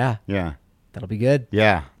 Yeah. Yeah. That'll be good.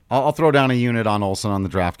 Yeah. I'll throw down a unit on Olson on the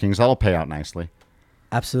DraftKings. That'll pay out nicely.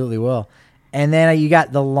 Absolutely will. And then you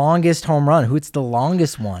got the longest home run. Who's the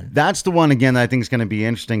longest one? That's the one, again, that I think is going to be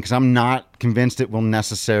interesting because I'm not convinced it will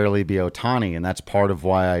necessarily be Ohtani, and that's part of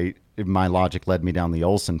why my logic led me down the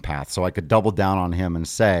Olson path. So I could double down on him and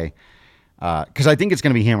say, because I think it's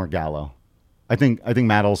going to be him or Gallo. I think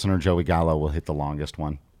Matt Olson or Joey Gallo will hit the longest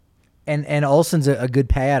one. And Olson's a good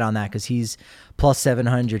payout on that because he's plus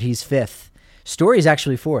 700. He's fifth. Story's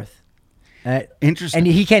actually fourth. Interesting. And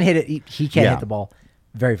he can't hit it. He can't hit the ball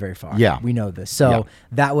very, very far. Yeah. We know this. So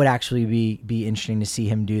that would actually be interesting to see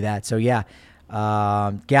him do that. So, yeah,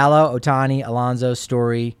 Gallo, Ohtani, Alonso,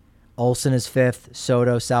 Story, Olson is fifth,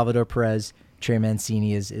 Soto, Salvador Perez, Trey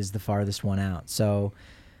Mancini is the farthest one out. So,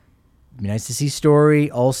 it'd be nice to see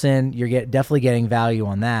Story, Olson. You're definitely getting value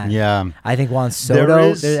on that. Yeah. I think Juan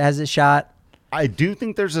Soto has a shot. I do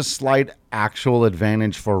think there's a slight actual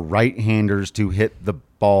advantage for right-handers to hit the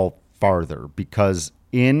ball farther because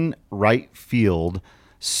in right field,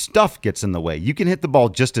 stuff gets in the way. You can hit the ball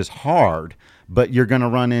just as hard, but you're going to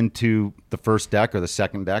run into the first deck or the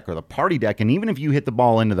second deck or the party deck. And even if you hit the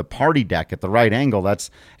ball into the party deck at the right angle, it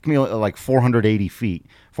can be like 480 feet,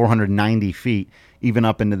 490 feet, even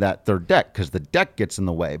up into that third deck because the deck gets in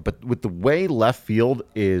the way. But with the way left field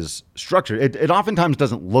is structured, it oftentimes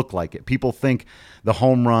doesn't look like it. People think the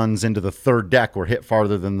home runs into the third deck were hit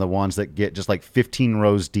farther than the ones that get just like 15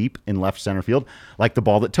 rows deep in left center field, like the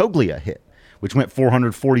ball that Toglia hit, which went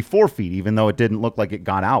 444 feet, even though it didn't look like it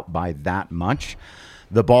got out by that much.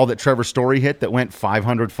 The ball that Trevor Story hit that went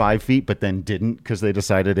 505 feet, but then didn't because they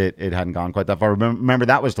decided it hadn't gone quite that far. Remember,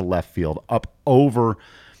 that was to left field, up over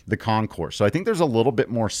the concourse. So I think there's a little bit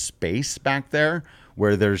more space back there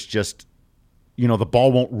where there's just, the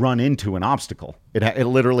ball won't run into an obstacle. It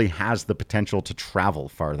literally has the potential to travel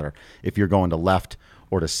farther if you're going to left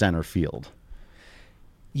or to center field.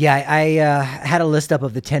 Yeah, I had a list up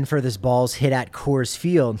of the 10 furthest balls hit at Coors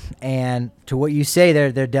Field, and to what you say,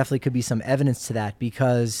 there definitely could be some evidence to that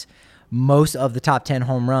because most of the top 10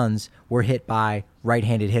 home runs were hit by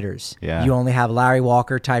right-handed hitters. Yeah. You only have Larry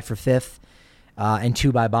Walker tied for fifth, and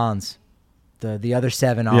 2 by Bonds. The other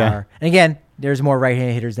 7 are, and again, there's more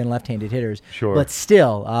right-handed hitters than left-handed hitters. Sure. But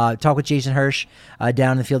still, talk with Jason Hirsch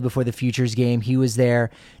down in the field before the Futures game. He was there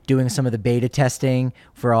doing some of the beta testing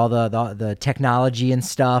for all the technology and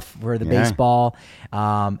stuff for the baseball.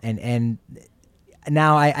 And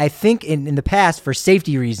now I think in the past, for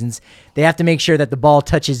safety reasons, they have to make sure that the ball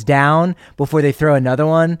touches down before they throw another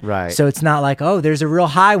one. Right. So it's not like, there's a real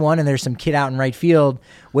high one and there's some kid out in right field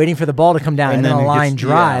waiting for the ball to come down and then a line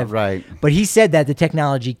drive. Yeah, right. But he said that the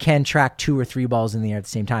technology can track 2 or 3 balls in the air at the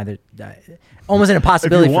same time. Almost an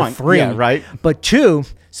impossibility for 3. Yeah, right. But 2,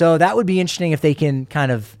 so that would be interesting if they can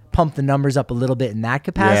kind of pump the numbers up a little bit in that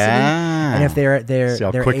capacity. Yeah. And if they're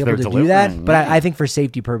able to do that. But I think for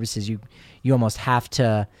safety purposes, you almost have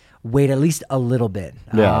to wait at least a little bit.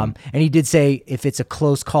 Yeah. And he did say if it's a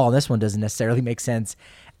close call, and this one doesn't necessarily make sense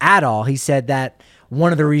at all, he said that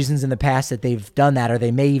one of the reasons in the past that they've done that, or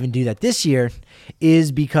they may even do that this year,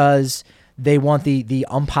 is because they want the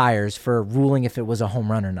umpires for ruling if it was a home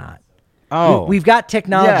run or not. Oh, we've got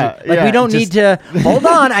technology. We don't need to hold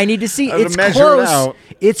on. I need to see. It's close.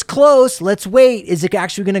 It's close. Let's wait. Is it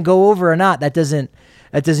actually going to go over or not? That doesn't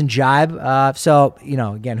jibe. So,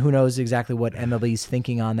 again, who knows exactly what MLB is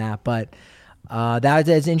thinking on that. But that's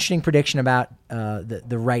an interesting prediction about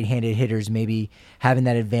the right-handed hitters maybe having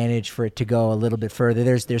that advantage for it to go a little bit further.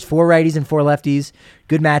 There's 4 righties and 4 lefties.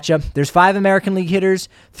 Good matchup. There's 5 American League hitters,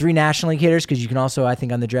 3 National League hitters, because you can also, I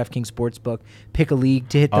think, on the DraftKings Sportsbook, pick a league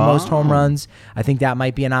to hit the most home runs. I think that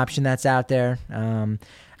might be an option that's out there.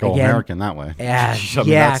 Go again, American that way. Yeah,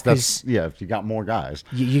 that's if you got more guys.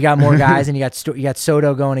 You got more guys, and you got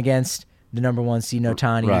Soto going against the number 1 seed,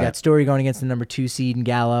 Ohtani. Right. You got Story going against the number 2 seed in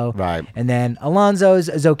Gallo. Right. And then Alonso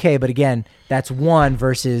is okay, but again, that's 1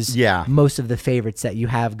 versus most of the favorites that you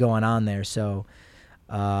have going on there. So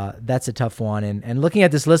that's a tough one. And looking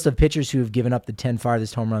at this list of pitchers who have given up the 10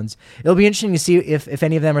 farthest home runs, it'll be interesting to see if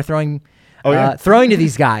any of them are throwing to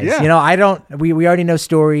these guys. Yeah. We already know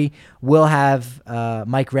Story will have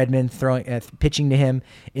Mike Redmond pitching to him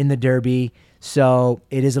in the Derby. So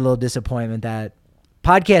it is a little disappointment that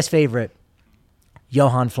podcast favorite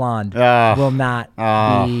Johan Fland will not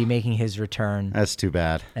be making his return. That's too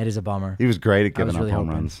bad. That is a bummer. He was great at giving up home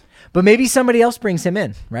runs. But maybe somebody else brings him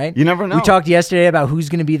in, right? You never know. We talked yesterday about who's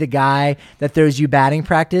going to be the guy that throws you batting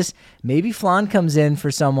practice. Maybe Fland comes in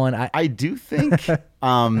for someone. I do think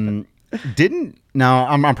I'm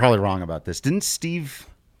probably wrong about this. Did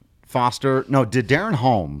Darren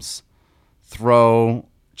Holmes throw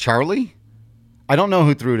Charlie I don't know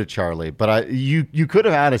who threw to Charlie, but you could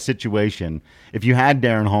have had a situation if you had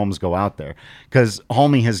Darren Holmes go out there, because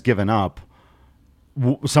Holmey has given up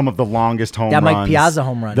some of the longest home runs. That Mike Piazza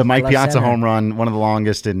home run. The Mike Piazza home run, one of the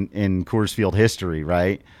longest in Coors Field history,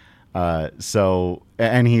 right?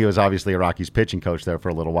 And he was obviously a Rockies pitching coach there for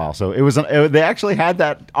a little while. So they actually had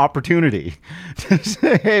that opportunity to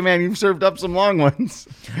say, hey, man, you've served up some long ones.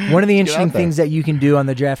 One of the interesting things that you can do on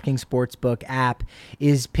the DraftKings Sportsbook app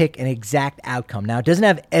is pick an exact outcome. Now, it doesn't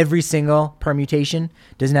have every single permutation,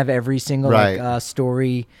 doesn't have every single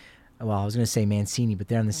Story. Well, I was going to say Mancini, but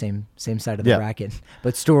they're on the same side of the bracket.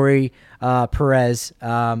 But Story, Perez,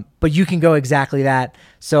 but you can go exactly that.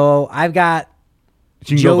 So I've got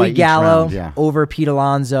Joey Gallo over Pete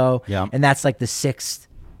Alonso, and that's like the 6th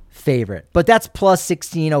favorite. But that's plus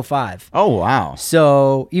 1605. Oh, wow.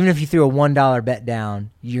 So even if you threw a $1 bet down,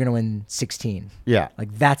 you're going to win 16. Yeah.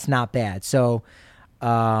 Like, that's not bad. So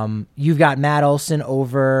you've got Matt Olson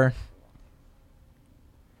over...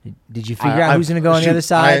 Did you figure out who's going to go on the other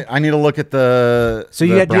side? I need to look at the... So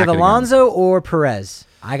do you have Alonso or Perez?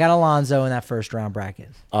 I got Alonso in that first round bracket.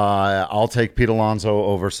 I'll take Pete Alonso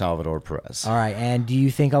over Salvador Perez. All right. And do you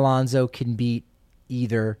think Alonso can beat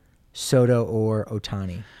either Soto or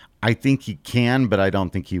Ohtani? I think he can, but I don't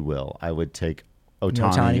think he will. I would take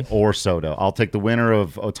Ohtani or Soto. I'll take the winner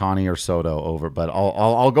of Ohtani or Soto over, but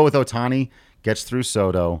I'll go with Ohtani, gets through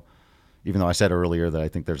Soto, even though I said earlier that I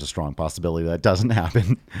think there's a strong possibility that doesn't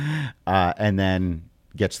happen, and then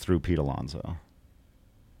gets through Pete Alonso.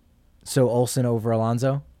 So Olson over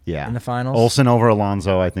Alonso? Yeah. In the finals? Olson over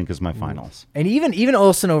Alonso, I think, is my finals. And even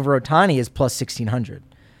Olson over Ohtani is plus 1600.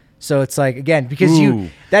 So it's like, again, because it's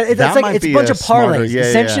a bunch of parlays.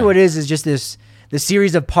 Essentially what it is just the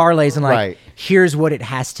series of parlays and here's what it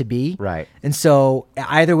has to be. Right. And so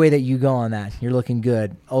either way that you go on that, you're looking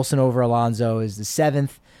good. Olson over Alonso is the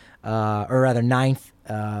 7th, or rather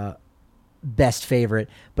 9th best favorite.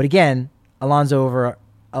 But again,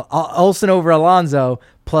 Olson over Alonso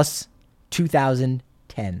plus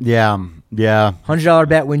 2010. Yeah. $100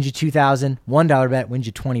 bet wins you $2,000. $1 bet wins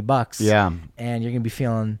you $20. Yeah. And you're gonna be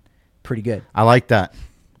feeling pretty good. I like that.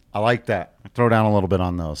 Throw down a little bit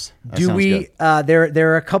on those. That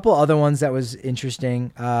there are a couple other ones that was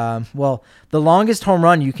interesting. Well, the longest home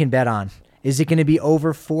run you can bet on, is it going to be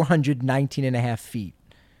over 419 and a half feet?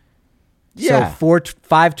 Yeah. So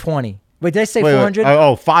 520. Wait, did I say 400?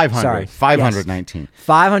 Oh, 500. Sorry. 519.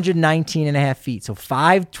 519 and a half feet. So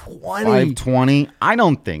 520. 520? I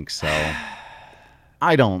don't think so.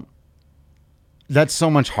 That's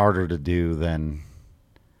so much harder to do than...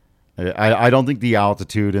 I don't think the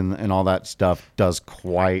altitude and all that stuff does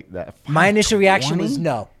quite that. My initial reaction was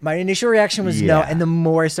no. No. And the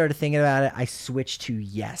more I started thinking about it, I switched to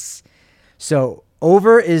yes. So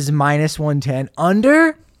over is minus 110.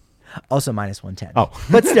 Under, also minus 110. Oh.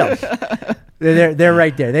 But still, they're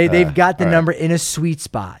right there. They've got the number in a sweet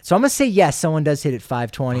spot. So I'm going to say yes, someone does hit at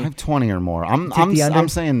 520. 520 or more. I'm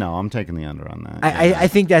saying no. I'm taking the under on that. I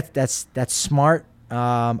think that's smart.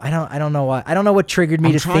 I don't know what triggered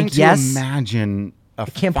me to think yes. Imagine a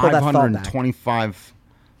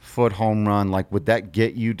 525-foot home run. Like, would that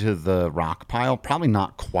get you to the rock pile? Probably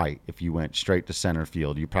not quite. If you went straight to center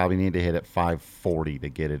field, you probably need to hit at 540 to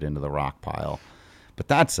get it into the rock pile. But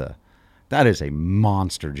that is a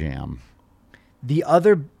monster jam. The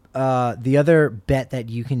other bet that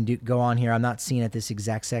you can go on here, I'm not seeing it this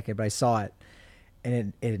exact second, but I saw it,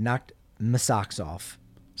 and it knocked my socks off.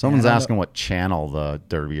 Someone's asking what channel the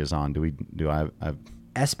Derby is on. Do I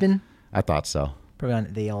ESPN? I thought so. Probably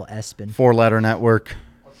on the old ESPN. 4-letter network.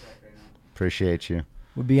 Appreciate you.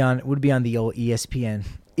 Would be on the old ESPN.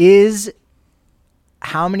 Is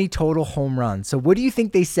how many total home runs? So what do you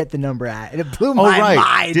think they set the number at? And it blew my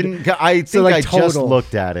mind. I just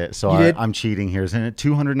looked at it, so I'm cheating here. Isn't it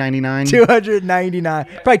 299? 299.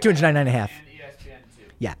 Probably 299 and a half.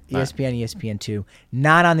 Yeah, ESPN2.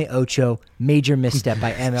 Not on the Ocho. Major misstep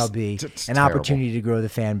by MLB. An opportunity to grow the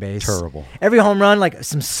fan base. Terrible. Every home run, like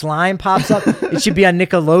some slime pops up. It should be on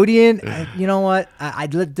Nickelodeon. You know what?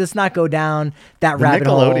 Let's not go down that rabbit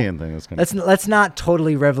hole. Nickelodeon thing is going to... Let's not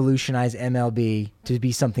totally revolutionize MLB to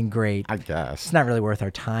be something great. I guess. It's not really worth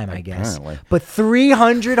our time, I guess. Apparently. But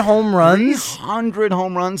 300 home runs? 300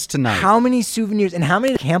 home runs tonight. How many souvenirs? And how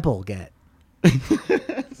many did Campbell get?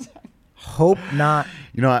 Hope not.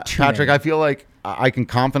 You know, Patrick, I feel like I can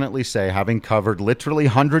confidently say, having covered literally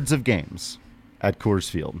hundreds of games at Coors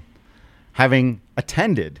Field, having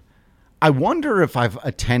attended, I wonder if I've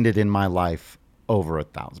attended in my life over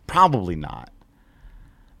 1,000. Probably not.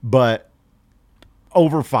 But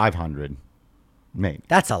over 500, maybe.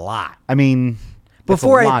 That's a lot. I mean...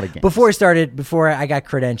 before a lot of games. before I got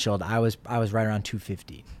credentialed, I was right around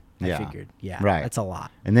 250. I figured, right. That's a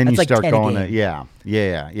lot. And then that's you start going to,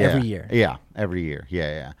 every year. Every year.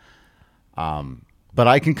 But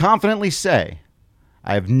I can confidently say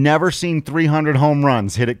I've never seen 300 home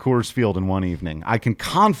runs hit at Coors Field in one evening. I can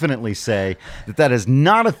confidently say that is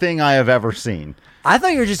not a thing I have ever seen. I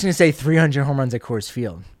thought you were just going to say 300 home runs at Coors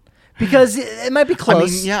Field. Because it might be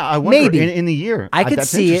close. I wonder. Maybe. In the year. I could that's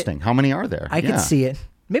see interesting. How many are there? I could see it.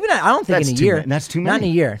 Maybe not. I don't think in a year. That's too many. Not in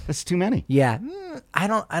a year. That's too many. Yeah. I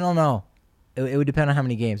don't know. It would depend on how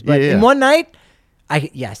many games. But in one night,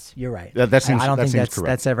 yes, you're right. That seems I don't think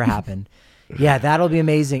that's ever happened. Yeah, that'll be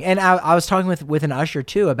amazing. And I was talking with an usher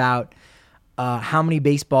too about how many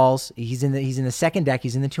baseballs he's in the second deck.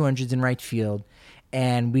 He's in the 200s in right field.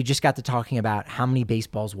 And we just got to talking about how many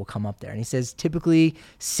baseballs will come up there. And he says typically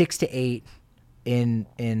 6 to 8 in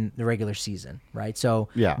the regular season, right? So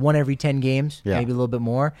one every 10 games, maybe a little bit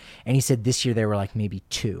more. And he said this year there were like maybe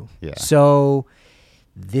 2. Yeah. So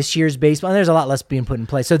this year's baseball, and there's a lot less being put in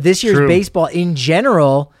play. So this year's baseball in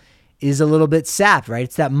general is a little bit sapped, right?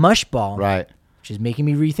 It's that mush ball. Right. Which is making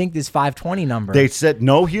me rethink this 520 number. They said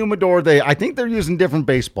no humidor. I think they're using different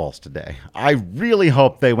baseballs today. I really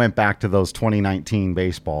hope they went back to those 2019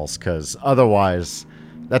 baseballs, because otherwise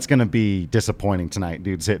that's going to be disappointing tonight.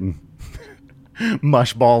 Dude's hitting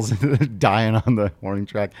mush balls dying on the warning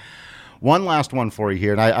track. One last one for you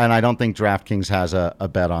here, and I don't think DraftKings has a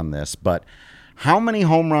bet on this, but how many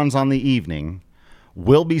home runs on the evening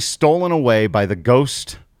will be stolen away by the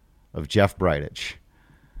ghost of Jeff Bridich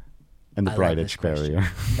and the Bridich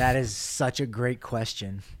barrier? That is such a great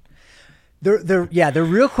question. The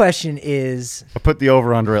real question is, I put the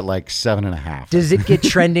over under at like 7.5. Does it get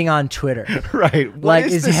trending on Twitter? Right. Like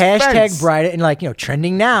is hashtag Bridich and like,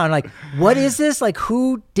 trending now and like, what is this? Like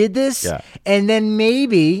who did this? Yeah. And then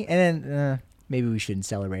maybe we shouldn't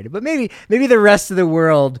celebrate it, but maybe the rest of the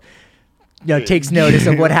world takes notice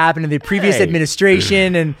of what happened in the previous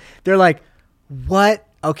administration, and they're like, what?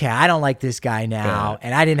 Okay, I don't like this guy now,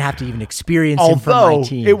 and I didn't have to even experience him for my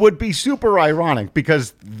team. It would be super ironic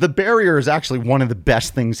because the barrier is actually one of the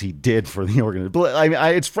best things he did for the organization.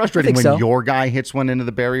 It's frustrating when your guy hits one into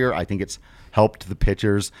the barrier. I think it's helped the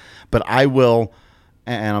pitchers, but I will,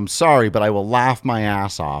 and I'm sorry, but I will laugh my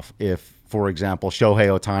ass off if, for example, Shohei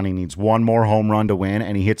Ohtani needs one more home run to win,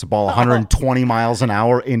 and he hits a ball 120 miles an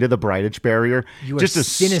hour into the Bridich barrier. You are just a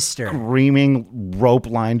sinister, screaming rope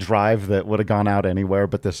line drive that would have gone out anywhere,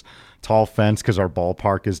 but this tall fence because our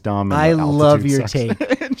ballpark is dumb. And I love your sucks. take.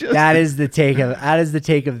 That is the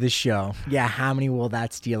take of the show. Yeah, how many will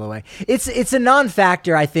that steal away? It's a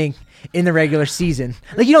non-factor, I think, in the regular season.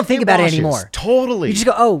 Like you don't think about it anymore. Totally. You just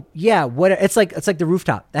go, oh yeah, what? It's like the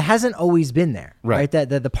rooftop that hasn't always been there, right? That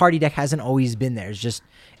the party deck hasn't always been there.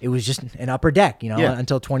 It was just an upper deck,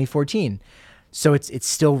 until 2014. So it's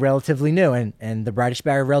still relatively new, and the Bridich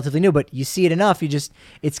barrier relatively new. But you see it enough,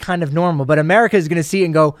 it's kind of normal. But America is going to see it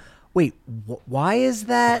and go, wait, why is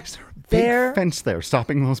that there? Big fence there,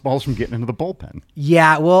 stopping those balls from getting into the bullpen.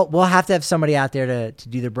 Yeah, we'll have to have somebody out there to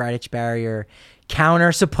do the Bridich barrier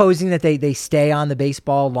counter, supposing that they stay on the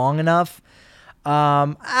baseball long enough.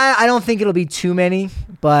 I don't think it'll be too many,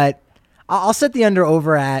 but I'll set the under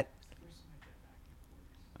over at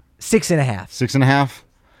 6.5. 6.5.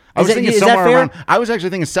 I was thinking somewhere around. I was actually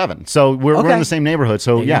thinking 7. So we're in the same neighborhood.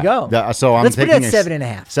 So there you go. So let's put it at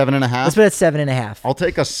 7.5. 7.5. Let's put it at 7.5. I'll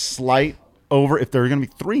take a slight over if there are going to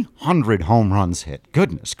be 300 home runs hit.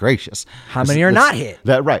 Goodness gracious! How many are not hit?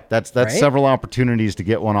 That's right? Several opportunities to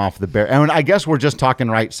get one off the barrier. And I guess we're just talking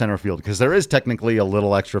right center field because there is technically a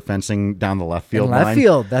little extra fencing down the left field line. Left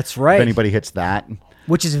field, that's right. If anybody hits that.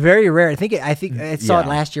 Which is very rare. I think I saw it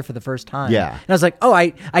last year for the first time. Yeah. And I was like, oh, I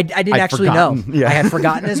didn't actually know. Yeah. I had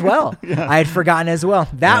forgotten as well. I had forgotten as well.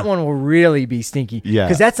 That one will really be stinky. Yeah.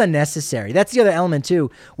 Because that's unnecessary. That's the other element, too,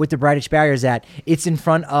 with the Bridich barrier is that it's in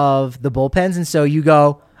front of the bullpens. And so you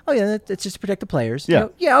go, oh, yeah, that's just to protect the players. Yeah.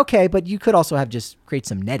 Yeah, okay. But you could also have just create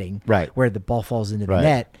some netting. Right. Where the ball falls into the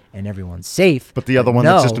net and everyone's safe. But the other one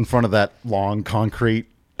that's just in front of that long concrete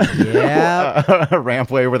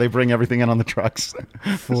rampway where they bring everything in on the trucks.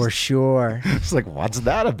 For sure. It's like, what's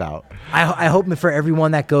that about? I hope for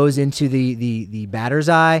everyone that goes into the batter's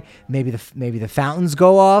eye, maybe the fountains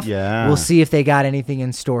go off. Yeah. We'll see if they got anything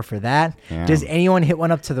in store for that. Yeah. Does anyone hit one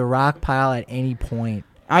up to the rock pile at any point?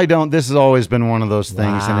 I don't. This has always been one of those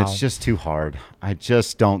things, and it's just too hard. I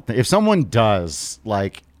just don't. If someone does,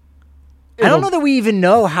 like... I don't know that we even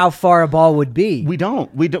know how far a ball would be. We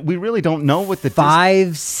don't. We really don't know what the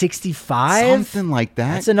 565, something like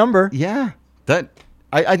that. That's a number. Yeah, that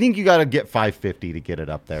I think you got to get 550 to get it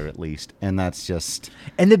up there at least, and that's just.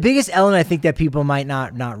 And the biggest element I think that people might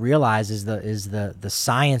not realize is the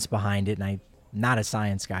science behind it. And I'm not a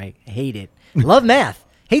science guy, hate it, love math,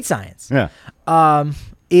 hate science. Yeah,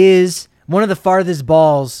 is one of the farthest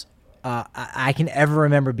balls I can ever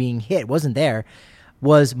remember being hit. Wasn't there?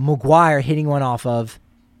 Was McGwire hitting one off of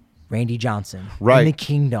Randy Johnson in the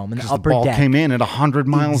Kingdome in the upper ball deck. Came in at 100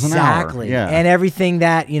 miles an hour. Exactly. Yeah. And everything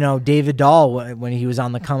that, David Dahl, when he was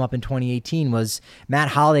on the come up in 2018, was Matt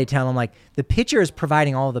Holliday telling him, like, the pitcher is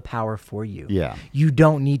providing all the power for you. Yeah. You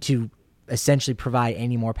don't need to essentially provide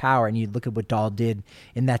any more power. And you look at what Dahl did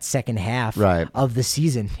in that second half of the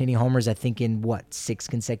season, hitting homers, I think, in 6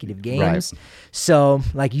 consecutive games. Right. So,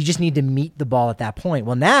 like, you just need to meet the ball at that point.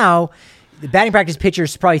 Well, now the batting practice pitcher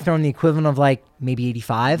is probably throwing the equivalent of like maybe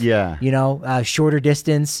 85. Yeah. Shorter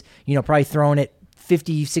distance, probably throwing it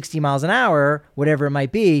 50, 60 miles an hour, whatever it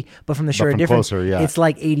might be. But from the shorter difference, closer, it's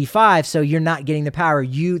like 85. So you're not getting the power.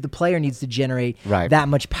 The player needs to generate that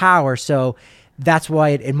much power. So that's why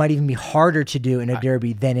it might even be harder to do in a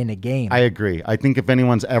derby than in a game. I agree. I think if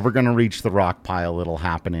anyone's ever going to reach the rock pile, it'll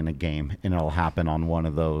happen in a game, and it'll happen on one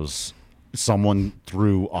of those. Someone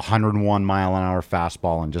threw a 101-mile-an-hour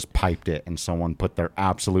fastball and just piped it, and someone put their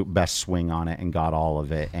absolute best swing on it and got all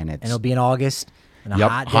of it. And it'll be in August, and a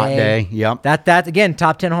hot day. Yep. That again,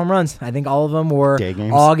 top 10 home runs. I think all of them were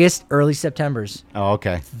August, early Septembers. Oh,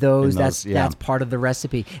 okay. That's part of the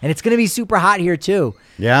recipe, and it's going to be super hot here too.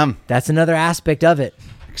 Yeah, that's another aspect of it.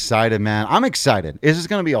 Excited, man. I'm excited. This is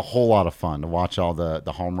going to be a whole lot of fun to watch all the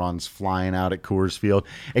home runs flying out at Coors Field,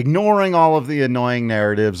 ignoring all of the annoying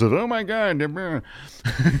narratives of, oh, my God. Did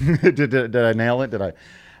I nail it? Did I?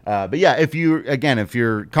 But yeah, if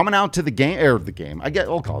you're coming out to the game,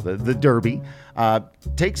 I'll call it the Derby,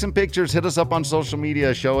 take some pictures, hit us up on social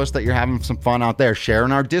media, show us that you're having some fun out there, share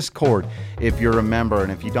in our Discord if you're a member,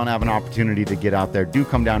 and if you don't have an opportunity to get out there, do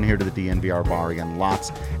come down here to the DNVR bar again.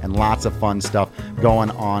 Lots and lots of fun stuff going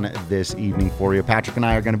on this evening for you. Patrick and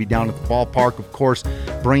I are going to be down at the ballpark, of course,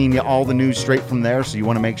 bringing you all the news straight from there, so you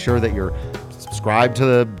want to make sure that you're subscribe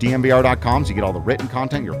to DNVR.com so you get all the written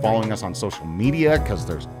content. You're following us on social media because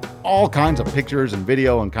there's all kinds of pictures and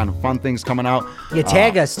video and kind of fun things coming out. Yeah,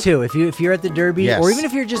 tag us too. If you're at the Derby, or even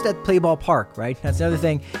if you're just at Play Ball Park, right? That's another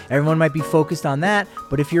thing. Everyone might be focused on that,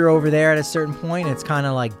 but if you're over there at a certain point, it's kind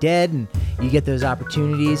of like dead, and you get those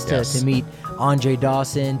opportunities to meet Andre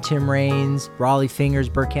Dawson, Tim Raines, Raleigh Fingers,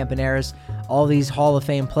 Bert Campaneris, all these Hall of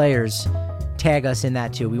Fame players. Tag us in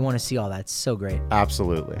that too. We want to see all that. It's so great.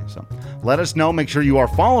 Absolutely. So let us know. Make sure you are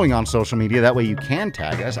following on social media. That way you can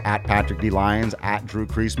tag us at Patrick D. Lyons, at Drew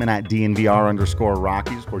Creasman, at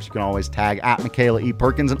DNVR_Rockies. Of course, you can always tag at Michaela E.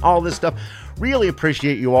 Perkins and all this stuff. Really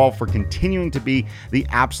appreciate you all for continuing to be the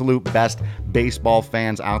absolute best baseball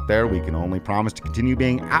fans out there. We can only promise to continue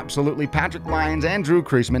being absolutely Patrick Lyons and Drew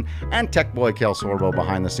Creasman and Tech Boy Kel Sorbo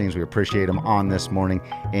behind the scenes. We appreciate him on this morning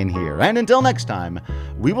in here. And until next time,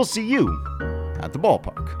 we will see you at the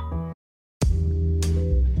ballpark.